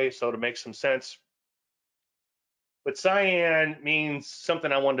 okay, so to make some sense. But cyan means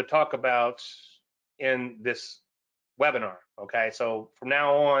something I wanted to talk about in this webinar, okay? So from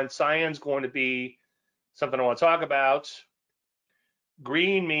now on, cyan's going to be something I want to talk about.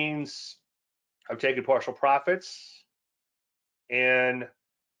 Green means I'm taking partial profits, and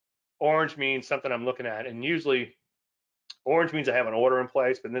orange means something I'm looking at. And usually orange means I have an order in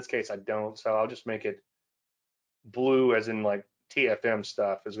place, but in this case I don't, so I'll just make it blue, as in like TFM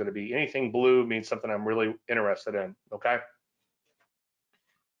stuff is going to be anything blue means something I'm really interested in. Okay.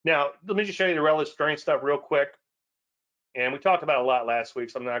 Now, let me just show you the relative strength stuff real quick. And we talked about it a lot last week,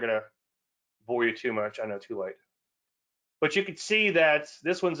 so I'm not going to bore you too much. I know, too late. But you can see that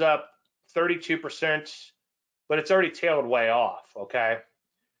this one's up 32%, but it's already tailed way off. Okay.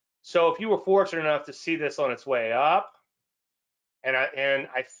 So if you were fortunate enough to see this on its way up, and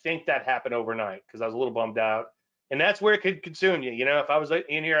I think that happened overnight because I was a little bummed out. And that's where it could consume you. If I was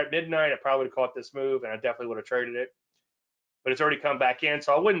in here at midnight, I probably would have caught this move, and I definitely would have traded it. But it's already come back in,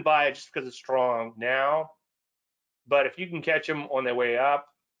 so I wouldn't buy it just because it's strong now. But if you can catch them on their way up,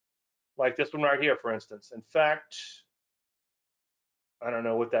 like this one right here, for instance. In fact, I don't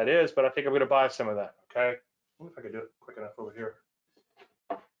know what that is, but I think I'm going to buy some of that. Okay. Let me if I can do it quick enough over here.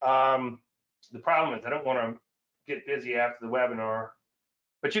 The problem is I don't want to get busy after the webinar.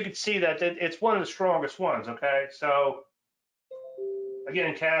 But you can see that it's one of the strongest ones, okay? So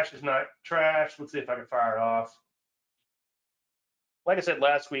again, cash is not trash. Let's see if I can fire it off. Like I said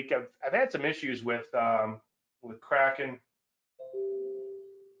last week, I've had some issues with Kraken.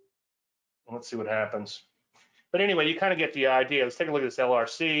 Let's see what happens. But anyway, you kind of get the idea. Let's take a look at this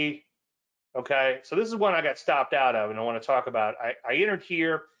LRC. Okay, so this is one I got stopped out of, and I want to talk about. I entered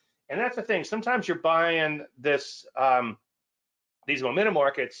here, and that's the thing. Sometimes you're buying these momentum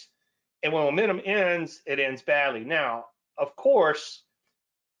markets, and when momentum ends, it ends badly. Now, of course,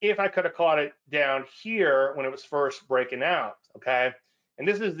 if I could have caught it down here when it was first breaking out, okay? And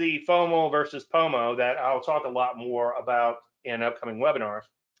this is the FOMO versus POMO that I'll talk a lot more about in upcoming webinars.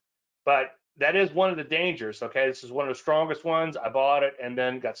 But that is one of the dangers, okay? This is one of the strongest ones. I bought it and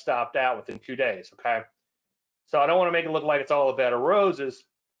then got stopped out within 2 days, okay? So I don't want to make it look like it's all a bed of roses.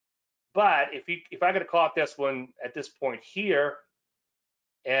 But if I could have caught this one at this point here,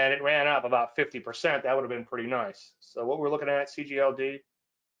 and it ran up about 50%, that would have been pretty nice. So what we're looking at, CGLD,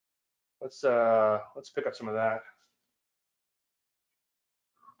 let's pick up some of that.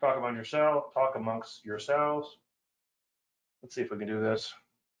 Talk amongst yourselves. Let's see if we can do this.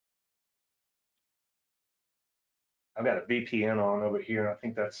 I've got a VPN on over here, and I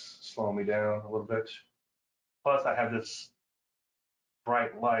think that's slowing me down a little bit. Plus, I have this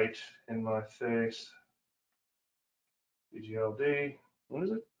bright light in my face. CGLD, what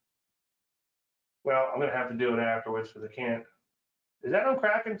is it? Well, I'm gonna have to do it afterwards because I can't. Is that on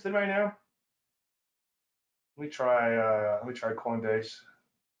Kraken? Does anybody know? let me try Coinbase.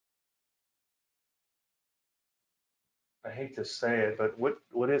 I hate to say it, but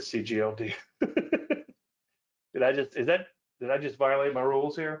what is CGLD? Did I just violate my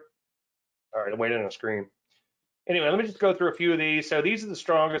rules here? All right, I'm waiting on a screen. Anyway, let me just go through a few of these. So these are the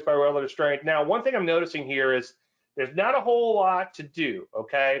strongest by relative strength. Now, one thing I'm noticing here is there's not a whole lot to do,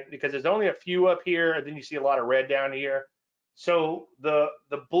 okay? Because there's only a few up here, and then you see a lot of red down here. So the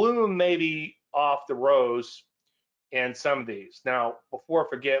bloom may be off the rose in some of these. Now, before I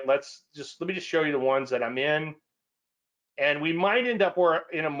forget, let me just show you the ones that I'm in. And we might end up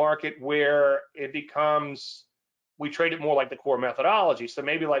in a market where it becomes, we trade it more like the core methodology. So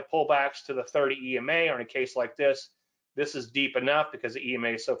maybe like pullbacks to the 30 EMA, or in a case like this is deep enough because the EMA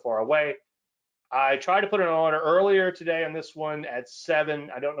is so far away. I tried to put an order earlier today on this one at 7.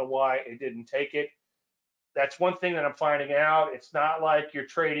 I don't know why it didn't take it. That's one thing that I'm finding out. It's not like you're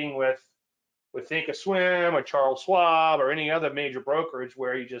trading with Thinkorswim or Charles Schwab or any other major brokerage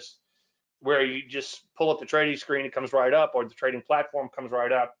where you just pull up the trading screen, it comes right up, or the trading platform comes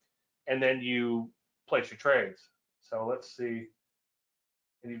right up, and then you place your trades. So let's see.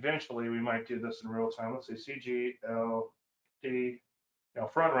 And eventually we might do this in real time. Let's see, CGLD. Now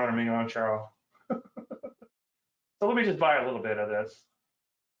front runner me on Charles. So let me just buy a little bit of this,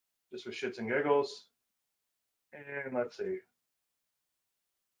 just for shits and giggles. And let's see.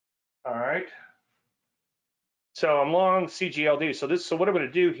 All right. So I'm long CGLD. So what I'm going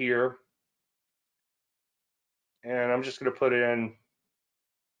to do here, and I'm just going to put in, I'm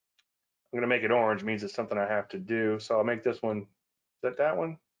going to make it orange, means it's something I have to do. So I'll make this one, is that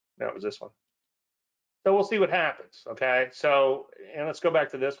one? No, it was this one. So we'll see what happens, okay? So, and let's go back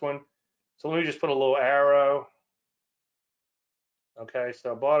to this one. So let me just put a little arrow. Okay,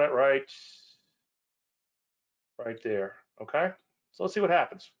 so I bought it right there, okay? So let's see what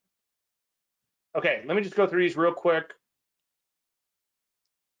happens. Okay, let me just go through these real quick.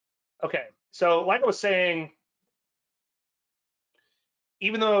 Okay, so like I was saying,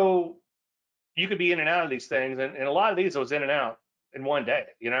 even though you could be in and out of these things, and a lot of these I was in and out in one day,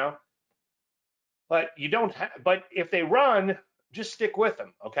 you know? But you don't have, but if they run, just stick with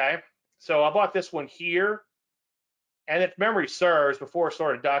them, okay? So I bought this one here. And if memory serves, before I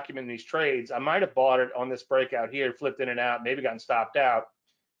started documenting these trades, I might have bought it on this breakout here, flipped in and out, maybe gotten stopped out.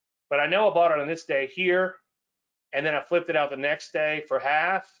 But I know I bought it on this day here, and then I flipped it out the next day for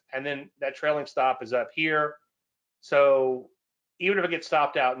half, and then that trailing stop is up here. So even if I get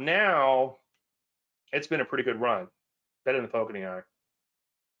stopped out now, it's been a pretty good run, better than the poke in the eye.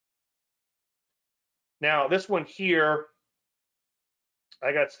 Now this one here,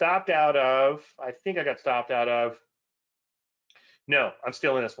 I got stopped out of, I think I got stopped out of, no, I'm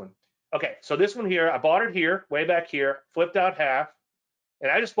still in this one. Okay, so this one here, I bought it here, way back here, flipped out half,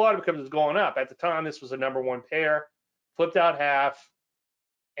 and I just bought it because it was going up. At the time, this was a #1 pair, flipped out half,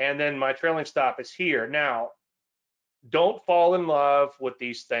 and then my trailing stop is here. Now, don't fall in love with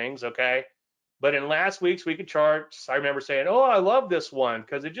these things, okay? But in last week's weekly charts, I remember saying, oh, I love this one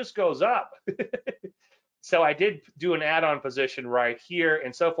because it just goes up. So I did do an add-on position right here,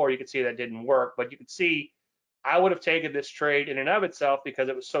 and so far you can see that didn't work, but you can see I would have taken this trade in and of itself because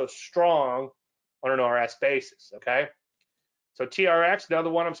it was so strong on an RS basis, okay? So TRX, another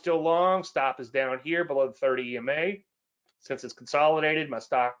one I'm still long. Stop is down here below the 30 EMA. Since it's consolidated, my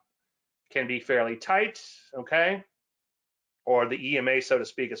stock can be fairly tight, okay? Or the EMA, so to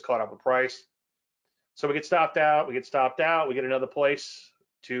speak, is caught up with price. So we get stopped out, we get another place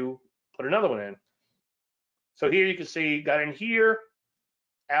to put another one in. So here you can see, got in here,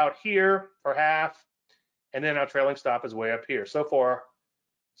 out here for half, and then our trailing stop is way up here. So far,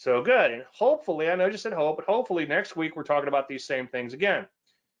 so good. And hopefully, I know I just said hope, but hopefully next week we're talking about these same things again.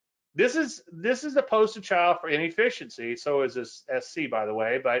 This is the poster child for inefficiency. So is this SC, by the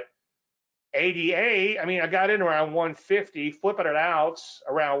way. But ADA, I mean, I got in around 150, flipping it out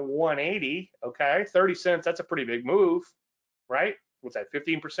around 180. Okay, 30 cents. That's a pretty big move, right? What's that?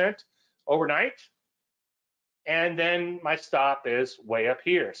 15% overnight. And then my stop is way up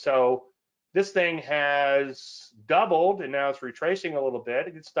here. So this thing has doubled, and now it's retracing a little bit.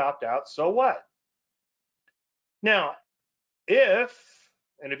 It gets stopped out. So what? Now, if,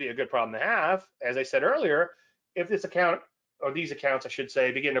 and it'd be a good problem to have, as I said earlier, if this account, or these accounts, I should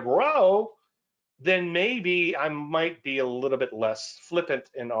say, begin to grow, then maybe I might be a little bit less flippant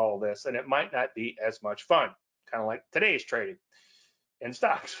in all this, and it might not be as much fun, kind of like today's trading in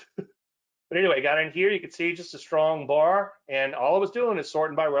stocks. But anyway, got in here, you can see just a strong bar, and all I was doing is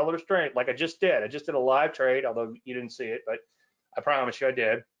sorting by relative strength, like I just did. I just did a live trade, although you didn't see it, but I promise you I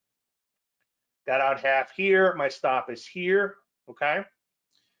did. Got out half here, my stop is here, okay?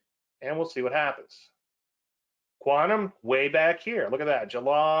 And we'll see what happens. Quantum, way back here. Look at that,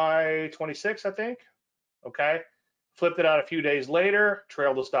 July 26th, I think. Okay. Flipped it out a few days later,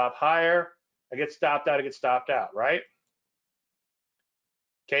 trailed the stop higher. I get stopped out, I get stopped out, right?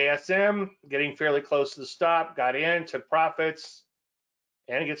 KSM, getting fairly close to the stop, got in, took profits,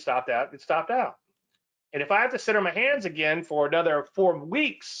 and it gets stopped out, gets stopped out. And if I have to sit on my hands again for another 4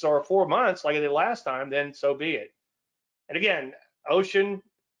 weeks or 4 months like I did last time, then so be it. And again, Ocean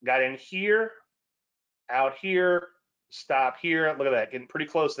got in here, out here, stop here. Look at that, getting pretty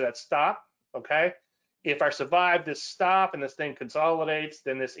close to that stop, okay? If I survive this stop and this thing consolidates,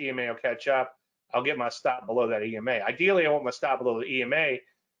 then this EMA will catch up. I'll get my stop below that EMA. Ideally, I want my stop below the EMA,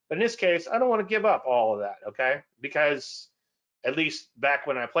 but in this case, I don't want to give up all of that, okay? Because at least back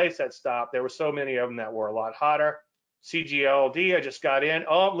when I placed that stop, there were so many of them that were a lot hotter. CGLD, I just got in.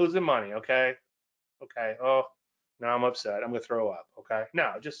 Oh, I'm losing money, okay? Okay, oh, now I'm upset. I'm going to throw up, okay?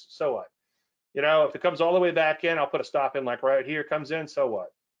 No, just so what? You know, if it comes all the way back in, I'll put a stop in like right here, comes in, so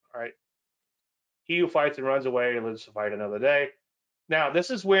what? All right. He who fights and runs away lives to fight another day. Now, this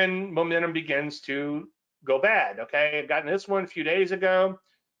is when momentum begins to go bad, okay? I've gotten this one a few days ago.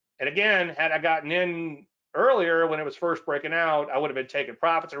 And again, had I gotten in earlier when it was first breaking out, I would have been taking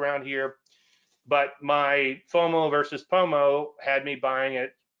profits around here. But my FOMO versus POMO had me buying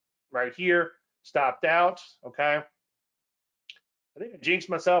it right here, stopped out, okay? I think I jinxed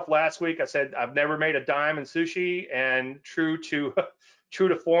myself last week. I said I've never made a dime in sushi, and true to true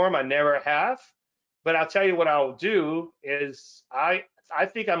to form, I never have. But I'll tell you what I'll do is I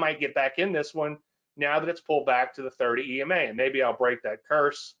think I might get back in this one now that it's pulled back to the 30 EMA, and maybe I'll break that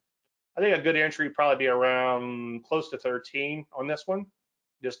curse. I think a good entry would probably be around close to 13 on this one,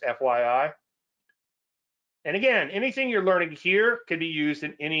 just FYI. And again, anything you're learning here can be used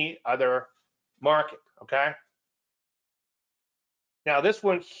in any other market, okay? Now this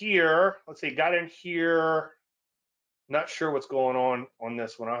one here, let's see, got in here. Not sure what's going on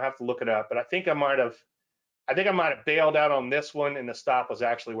this one. I'll have to look it up, but I think I might have bailed out on this one, and the stop was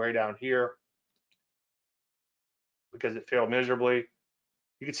actually way down here because it failed miserably.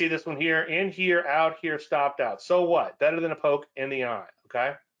 You can see this one here, in here, out here, stopped out. So what? Better than a poke in the eye,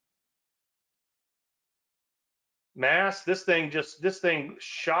 okay? Mass, this thing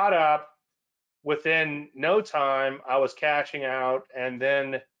shot up within no time. I was cashing out and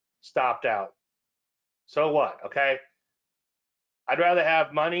then stopped out. So what? Okay. I'd rather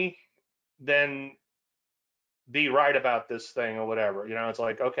have money than be right about this thing or whatever. You know, it's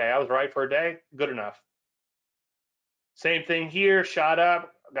like, okay, I was right for a day, good enough. Same thing here, shot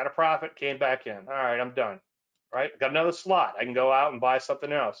up, got a profit, came back in. All right, I'm done. Right? Got another slot. I can go out and buy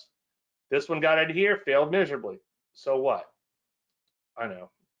something else. This one got in here, failed miserably. So what? I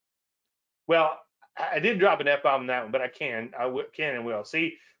know. Well, I did drop an F-bomb on that one, but I can and will.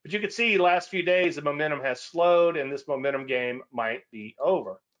 See, but you can see last few days the momentum has slowed, and this momentum game might be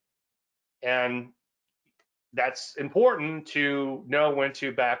over. And that's important to know when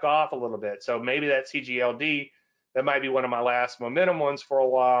to back off a little bit. So maybe that CGLD, that might be one of my last momentum ones for a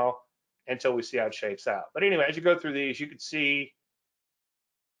while until we see how it shapes out. But anyway, as you go through these, you can see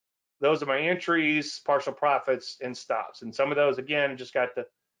those are my entries, partial profits, and stops. And some of those, again, just got the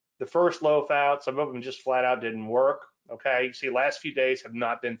first loaf out. Some of them just flat out didn't work. Okay, you see last few days have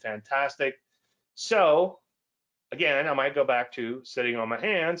not been fantastic. So again, I might go back to sitting on my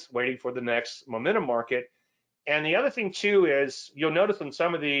hands, waiting for the next momentum market. And the other thing too is you'll notice on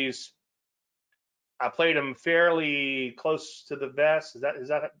some of these, I played them fairly close to the vest. Is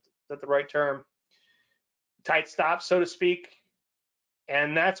that the right term? Tight stops, so to speak.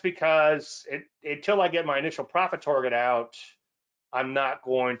 And that's because until I get my initial profit target out, I'm not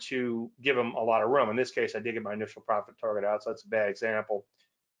going to give them a lot of room. In this case, I did get my initial profit target out, so that's a bad example.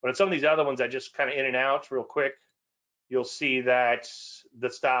 But in some of these other ones, I just kind of in and out real quick. You'll see that the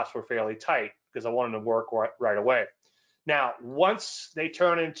stops were fairly tight because I wanted to work right away. Now, once they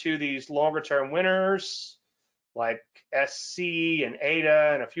turn into these longer term winners like SC and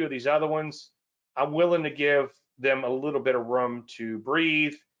ADA and a few of these other ones, I'm willing to give them a little bit of room to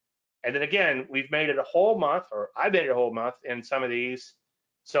breathe. And then again, we've made it a whole month, or I made it a whole month in some of these.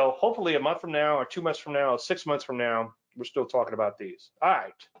 So hopefully a month from now, or 2 months from now, or 6 months from now, we're still talking about these. All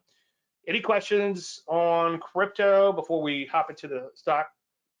right. Any questions on crypto before we hop into the stock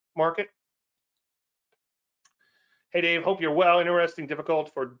market? Hey Dave, hope you're well. Interesting,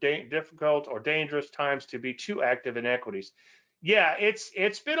 difficult or dangerous times to be too active in equities. Yeah,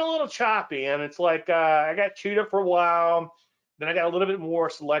 it's been a little choppy, and it's like I got chewed up for a while. Then I got a little bit more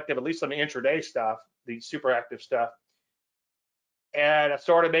selective, at least on the intraday stuff, the super active stuff. And I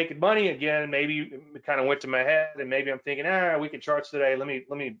started making money again. Maybe it kind of went to my head, and maybe I'm thinking, we can charts today. Let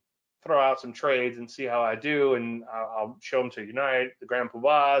me throw out some trades and see how I do, and I'll show them to Unite. The Grand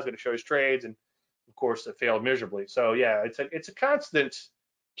Poobah is going to show his trades, and of course it failed miserably. So yeah, it's a constant,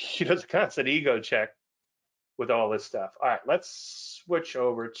 it's a constant ego check with all this stuff. All right, let's switch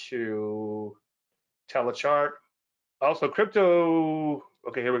over to Telechart. Also, crypto.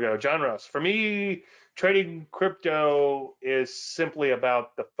 Okay, here we go. John Russ. For me, trading crypto is simply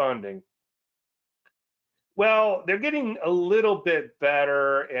about the funding. Well, they're getting a little bit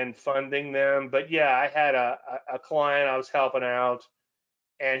better in funding them, but yeah, I had a client I was helping out,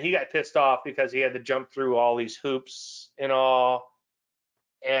 and he got pissed off because he had to jump through all these hoops and all.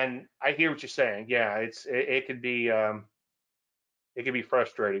 And I hear what you're saying. Yeah, it could be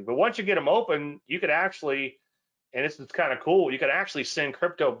frustrating, but once you get them open, you could actually, and this is kind of cool, you could actually send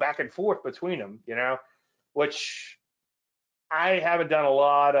crypto back and forth between them, which I haven't done a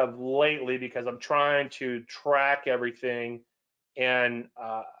lot of lately because I'm trying to track everything. And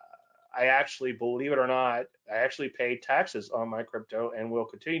I actually, believe it or not, I actually pay taxes on my crypto and will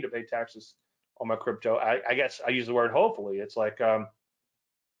continue to pay taxes on my crypto. I guess I use the word hopefully. It's like some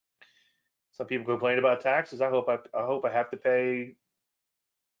people complain about taxes. I hope I have to pay,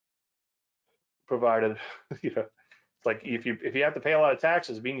 provided it's like if you have to pay a lot of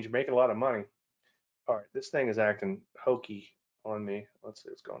taxes, it means you're making a lot of money. All right, this thing is acting hokey on me. Let's see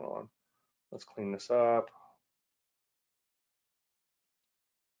what's going on. Let's clean this up.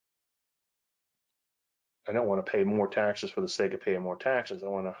 I don't want to pay more taxes for the sake of paying more taxes. I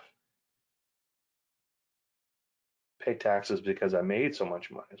want to pay taxes because I made so much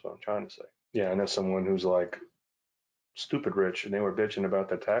money, is what I'm trying to say. Yeah, I know someone who's like stupid rich, and they were bitching about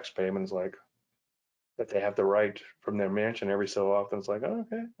their tax payments, like that they have the right from their mansion every so often. It's like, oh,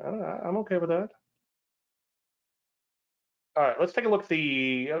 okay, I'm okay with that. All right, let's take a look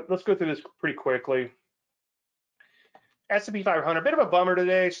at let's go through this pretty quickly. S&P 500, bit of a bummer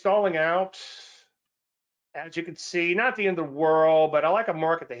today, stalling out. As you can see, not the end of the world, but I like a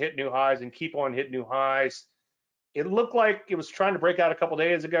market to hit new highs and keep on hitting new highs. It looked like it was trying to break out a couple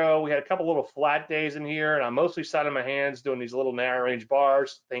days ago. We had a couple little flat days in here, and I mostly sat on my hands doing these little narrow range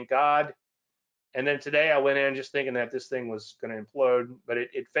bars, thank God. And then today I went in just thinking that this thing was going to implode, but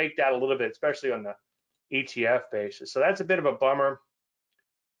it faked out a little bit, especially on the ETF basis. So that's a bit of a bummer.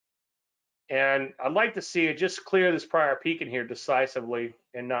 And I'd like to see it just clear this prior peak in here decisively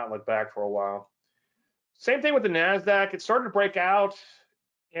and not look back for a while. Same thing with the NASDAQ. It started to break out,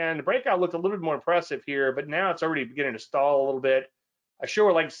 and the breakout looked a little bit more impressive here, but now it's already beginning to stall a little bit. I sure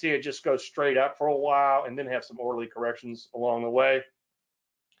would like to see it just go straight up for a while and then have some orderly corrections along the way.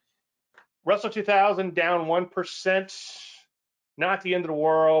 Russell 2000 down 1%. Not the end of the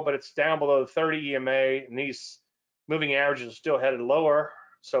world, but it's down below the 30 EMA, and these moving averages are still headed lower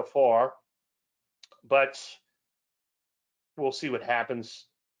so far. But we'll see what happens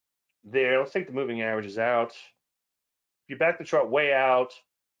there. Let's take the moving averages out. If you back the chart way out,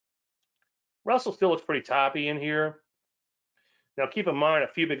 Russell still looks pretty toppy in here. Now, keep in mind, a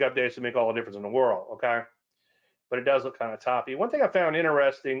few big updates will make all the difference in the world, okay? But it does look kind of toppy. One thing I found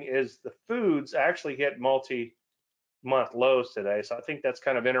interesting is the foods actually hit multi-month lows today. So I think that's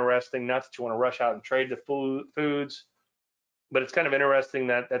kind of interesting. Not that you want to rush out and trade the foods, but it's kind of interesting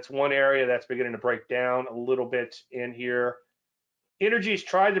that that's one area that's beginning to break down a little bit in here. Energies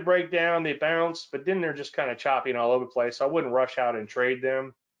tried to break down, they bounced, but then they're just kind of chopping all over the place. So I wouldn't rush out and trade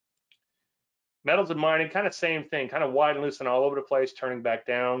them. Metals and mining, kind of same thing, kind of wide and loose and all over the place, turning back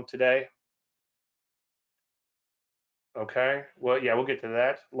down today. Okay, well, yeah, we'll get to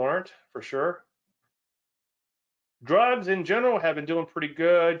that, Laurent, for sure. Drugs in general have been doing pretty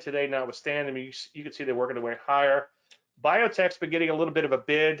good today, notwithstanding. You can see they're working their way higher. Biotech's been getting a little bit of a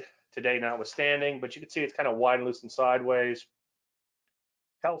bid today, notwithstanding, but you can see it's kind of wide and loose and sideways.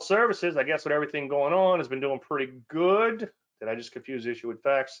 Health services, I guess with everything going on, has been doing pretty good. Did I just confuse the issue with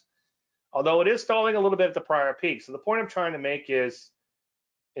facts? Although it is stalling a little bit at the prior peak. So the point I'm trying to make is,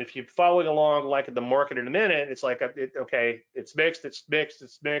 if you're following along like in the market in a minute, it's like, okay, it's mixed, it's mixed,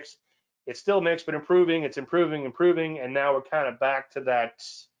 it's mixed. It's still mixed, but improving, it's improving, improving. And now we're kind of back to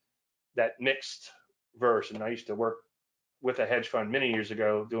that mixed version. I used to work with a hedge fund many years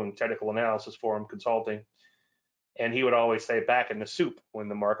ago doing technical analysis for him, consulting. And he would always say back in the soup when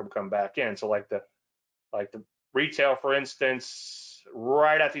the market would come back in. So like the retail, for instance,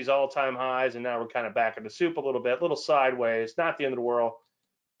 right at these all-time highs, and now we're kind of back in the soup a little bit, little sideways, not the end of the world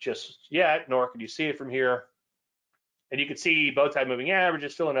just yet, nor can you see it from here. And you can see both time moving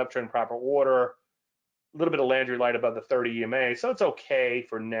averages still in uptrend, proper order, a little bit of Landry light above the 30 EMA, so it's okay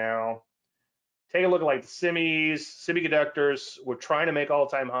for now. Take a look at like the semiconductors were trying to make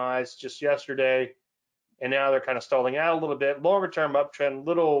all-time highs just yesterday, and now they're kind of stalling out a little bit. Longer term uptrend,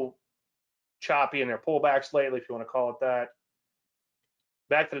 little choppy in their pullbacks lately, if you want to call it that.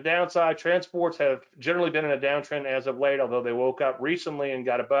 Back to the downside, transports have generally been in a downtrend as of late, although they woke up recently and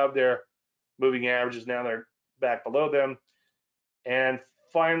got above their moving averages. Now they're back below them. And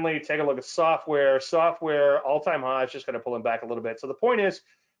finally, take a look at software. Software, all-time highs, just kind of pulling back a little bit. So the point is,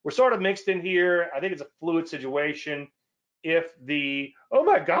 we're sort of mixed in here. I think it's a fluid situation. If the, oh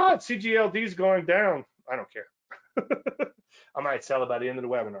my God, CGLD is going down, I don't care. I might sell it by the end of the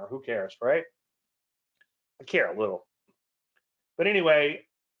webinar. Who cares, right? I care a little. But anyway,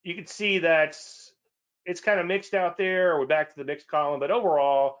 you can see that it's kind of mixed out there. We're back to the mixed column, but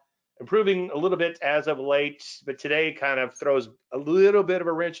overall, improving a little bit as of late. But today kind of throws a little bit of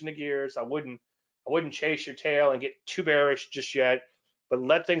a wrench in the gears. I wouldn't chase your tail and get too bearish just yet, but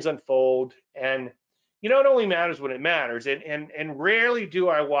let things unfold. And you know, it only matters when it matters. And rarely do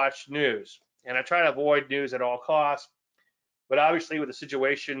I watch news, and I try to avoid news at all costs. But obviously, with the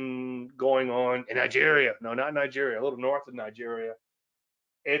situation going on in Nigeria, no, not Nigeria, a little north of Nigeria,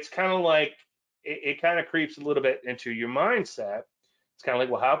 it's kind of like it kind of creeps a little bit into your mindset. It's kind of like,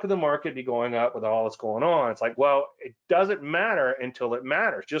 well, how could the market be going up with all that's going on? It's like, well, it doesn't matter until it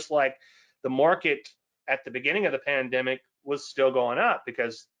matters. Just like the market at the beginning of the pandemic was still going up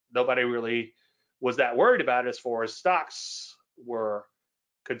because nobody really was that worried about it as far as stocks were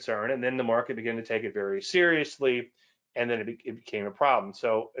concerned. And then the market began to take it very seriously, and then it became a problem.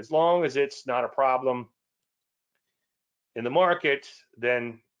 So as long as it's not a problem in the market,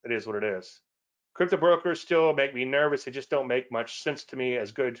 then it is what it is. Crypto brokers still make me nervous. They just don't make much sense to me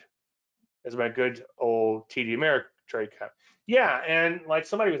as good as my good old TD Ameritrade account. Yeah, and like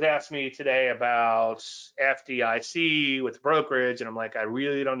somebody was asking me today about FDIC with brokerage, and I'm like, I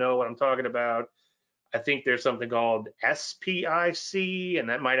really don't know what I'm talking about. I think there's something called SPIC, and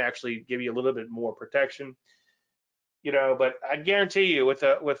that might actually give you a little bit more protection. You know, but I guarantee you, with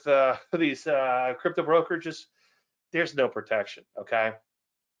these crypto brokerages, there's no protection. Okay,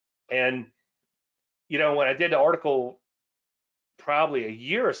 and you know, when I did the article probably a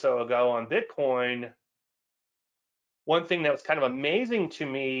year or so ago on Bitcoin, one thing that was kind of amazing to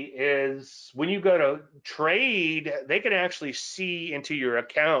me is when you go to trade, they can actually see into your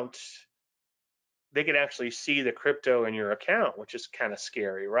account. They can actually see the crypto in your account, which is kind of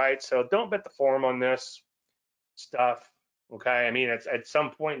scary, right? So don't bet the farm on this stuff. Okay, I mean, at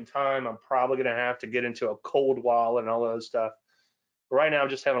some point in time, I'm probably going to have to get into a cold wallet and all those stuff. But right now, I'm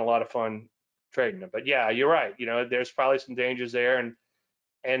just having a lot of fun trading it. But yeah, you're right. You know, there's probably some dangers there,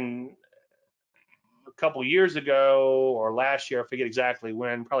 and a couple years ago or last year, I forget exactly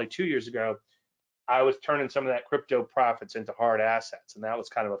when, probably 2 years ago, I was turning some of that crypto profits into hard assets, and that was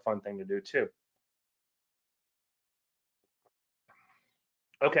kind of a fun thing to do too.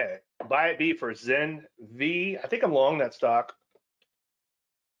 Okay, buy it B for Zen V. I think I'm long that stock.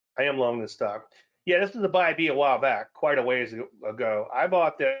 I am long this stock. Yeah, this is a buy B a while back, quite a ways ago. I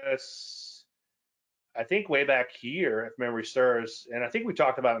bought this, I think, way back here, if memory serves, and I think we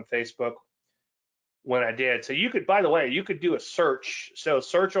talked about it on Facebook when I did. So you could, by the way, you could do a search. So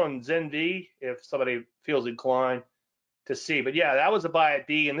search on ZenV if somebody feels inclined to see. But yeah, that was a buy at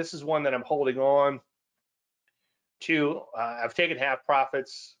B, and this is one that I'm holding on to. I've taken half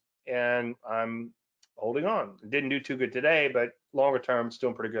profits, and I'm holding on. Didn't do too good today, but longer term, it's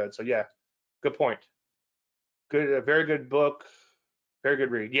doing pretty good. So yeah, good point. Good, a very good book, very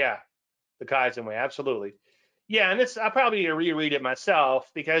good read. Yeah, the Kaizen Way, absolutely. Yeah, and this I'll probably reread it myself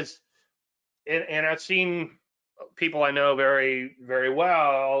because, and I've seen people I know very, very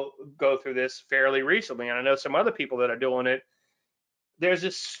well go through this fairly recently, and I know some other people that are doing it. There's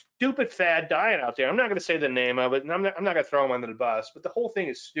this stupid fad diet out there. I'm not going to say the name of it, and I'm not going to throw them under the bus, but the whole thing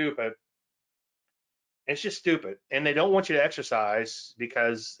is stupid. It's just stupid, and they don't want you to exercise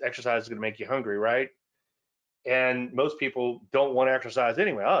because exercise is going to make you hungry, right? And most people don't want to exercise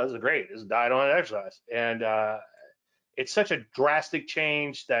anyway. Oh, this is great. This is a diet on exercise, and it's such a drastic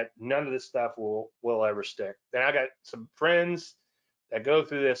change that none of this stuff will ever stick. Then I got some friends that go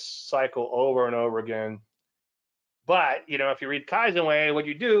through this cycle over and over again. But you know, if you read Kaizen Way, what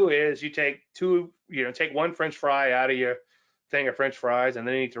you do is you take take one French fry out of your thing of French fries, and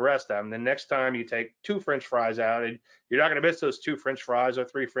then you eat the rest of them. Then next time you take two French fries out, and you're not going to miss those two French fries or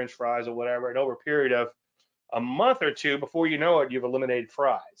three French fries or whatever. And over a period of a month or two, before you know it, you've eliminated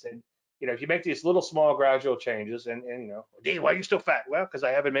fries. And you know, if you make these little small gradual changes, and you know, Dean, why are you still fat? Well, because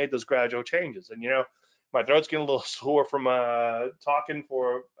I haven't made those gradual changes. And you know, my throat's getting a little sore from talking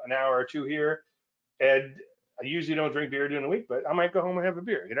for an hour or two here, and I usually don't drink beer during the week, but I might go home and have a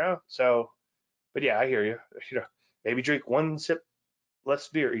beer, you know. So, but yeah, I hear you. You know, maybe drink one sip less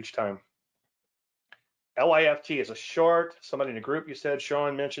beer each time. LIFT is a short. Somebody in the group, you said,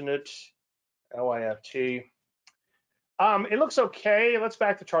 Sean mentioned it. LIFT. It looks okay. Let's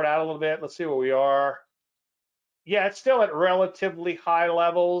back the chart out a little bit. Let's see where we are. Yeah, it's still at relatively high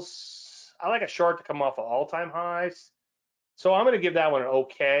levels. I like a short to come off of all-time highs. So I'm going to give that one an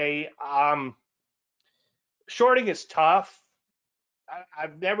okay. Shorting is tough.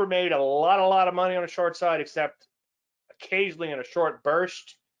 I've never made a lot of money on a short side except occasionally in a short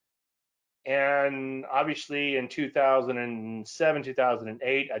burst. And obviously in 2007,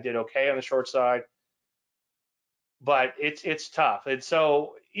 2008, I did okay on the short side. But it's tough. And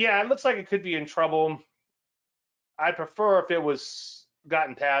so, yeah, it looks like it could be in trouble. I'd prefer if it was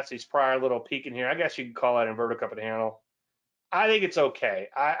gotten past these prior little peak in here. I guess you could call that inverted cup and handle. I think it's okay.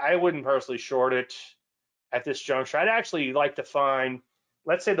 I wouldn't personally short it at this juncture. I'd actually like to find,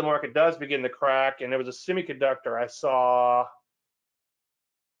 let's say the market does begin to crack, and there was a semiconductor I saw,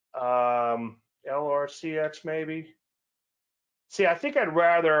 LRCX maybe. See, I think I'd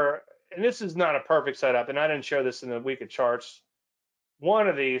rather, and this is not a perfect setup, and I didn't show this in the week of charts. One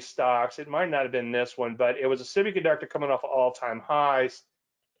of these stocks, it might not have been this one, but it was a semiconductor coming off all-time highs.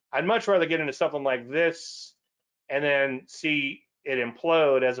 I'd much rather get into something like this and then see it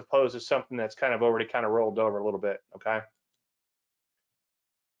implode as opposed to something that's kind of already kind of rolled over a little bit, okay?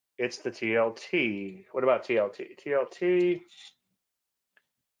 It's the TLT. What about TLT? TLT,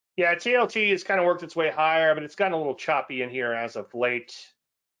 yeah, TLT has kind of worked its way higher, but it's gotten a little choppy in here as of late.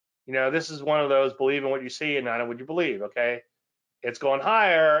 You know, this is one of those believe in what you see and not in what you believe, okay? It's going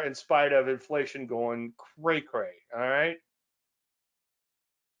higher in spite of inflation going cray-cray, all right?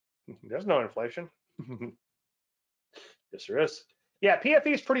 There's no inflation. Yes, there is. Yeah,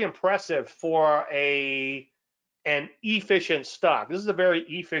 PFE is pretty impressive for an efficient stock. This is a very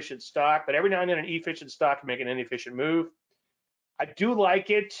efficient stock, but every now and then an efficient stock can make an inefficient move. I do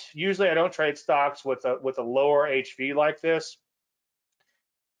like it. Usually I don't trade stocks with a lower HV like this.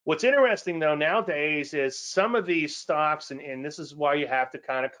 What's interesting though nowadays is some of these stocks, and this is why you have to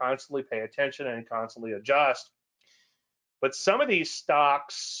kind of constantly pay attention and constantly adjust. But some of these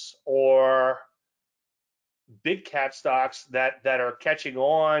stocks or big cap stocks that are catching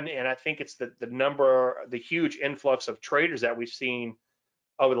on, and I think it's the huge influx of traders that we've seen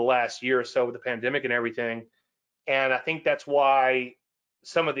over the last year or so with the pandemic and everything. And I think that's why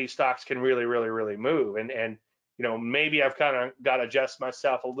some of these stocks can really move. And you know, maybe I've kind of got to adjust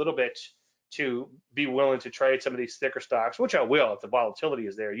myself a little bit to be willing to trade some of these thicker stocks, which I will if the volatility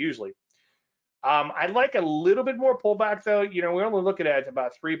is there usually. I'd like a little bit more pullback though. You know, we're only looking at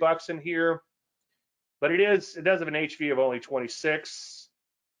about $3 in here, but it does have an HV of only 26.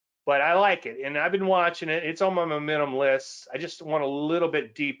 But I like it, and I've been watching it. It's on my momentum list. I just want a little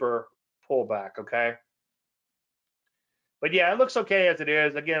bit deeper pullback, okay? But yeah, it looks okay as it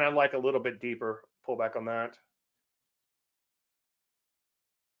is. Again, I'd like a little bit deeper pullback on that.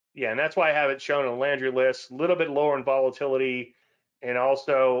 Yeah, and that's why I have it shown on the Landry list, a little bit lower in volatility. And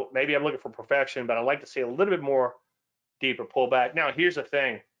also, maybe I'm looking for perfection, but I'd like to see a little bit more deeper pullback. Now, here's the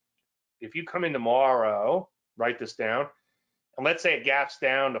thing. If you come in tomorrow, write this down, and let's say it gaps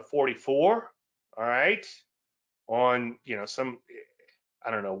down to 44, all right, on, you know, some,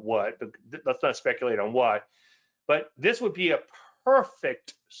 I don't know what, but let's not speculate on what, but this would be a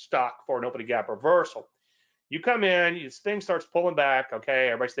perfect stock for an opening gap reversal. You come in, this thing starts pulling back, okay,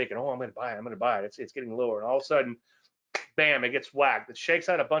 everybody's thinking, oh, I'm going to buy it, it's getting lower, and all of a sudden, bam, it gets whacked. It shakes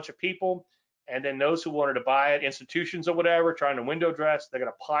out a bunch of people, and then those who wanted to buy it, institutions or whatever, trying to window dress, they're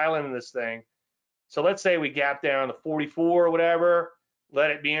going to pile into this thing. So let's say we gap down to 44 or whatever,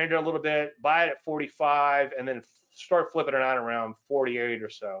 let it meander a little bit, buy it at 45, and then start flipping it out around 48 or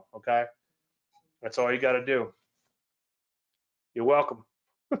so, okay? That's all you got to do. You're welcome.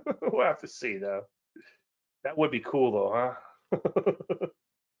 We'll have to see, though. That would be cool, though, huh?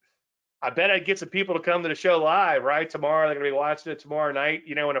 I bet I'd get some people to come to the show live, right? Tomorrow, they're going to be watching it tomorrow night,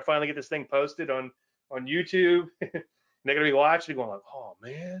 you know, when I finally get this thing posted on YouTube. They're going to be watching going like, oh,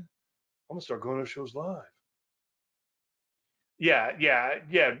 man, I'm going to start going to shows live. Yeah.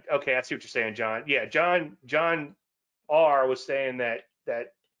 Okay, I see what you're saying, John. Yeah, John R was saying that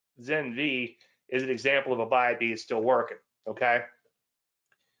Zen V is an example of a buy B is still working. Okay.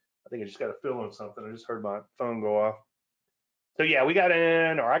 I think I just got a fill on something. I just heard my phone go off. So yeah, we got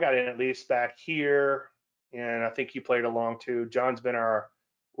in, or I got in at least back here, and I think you played along too. John R has been our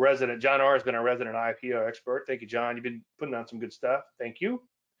resident IPO expert. Thank you, John. You've been putting on some good stuff. Thank you.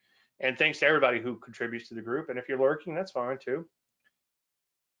 And thanks to everybody who contributes to the group. And if you're lurking, that's fine too.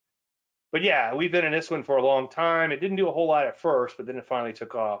 But yeah, we've been in this one for a long time. It didn't do a whole lot at first, but then it finally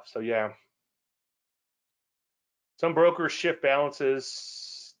took off. So yeah. Some brokers shift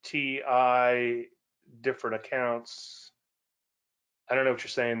balances, TI, different accounts. I don't know what you're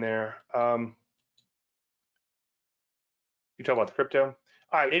saying there. You talk about the crypto.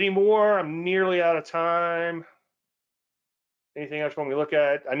 All right, any more? I'm nearly out of time. Anything else you want me to look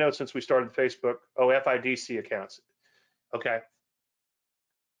at? I know since we started Facebook. Oh, FIDC accounts. Okay.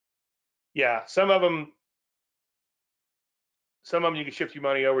 Yeah, some of them you can shift your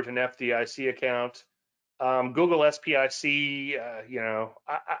money over to an FDIC account. Google SPIC.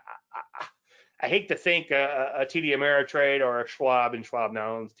 I hate to think a TD Ameritrade or a Schwab, and Schwab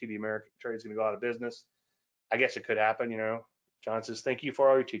now owns TD Ameritrade is going to go out of business. I guess it could happen. John says, thank you for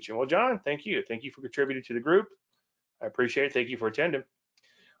all your teaching. Well, John, thank you. Thank you for contributing to the group. I appreciate it. Thank you for attending.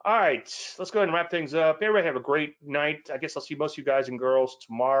 All right, let's go ahead and wrap things up. Everybody have a great night. I guess I'll see most of you guys and girls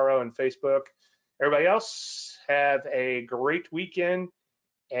tomorrow on Facebook. Everybody else have a great weekend,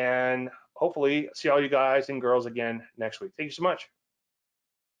 and hopefully see all you guys and girls again next week. Thank you so much.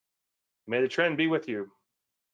 May the trend be with you.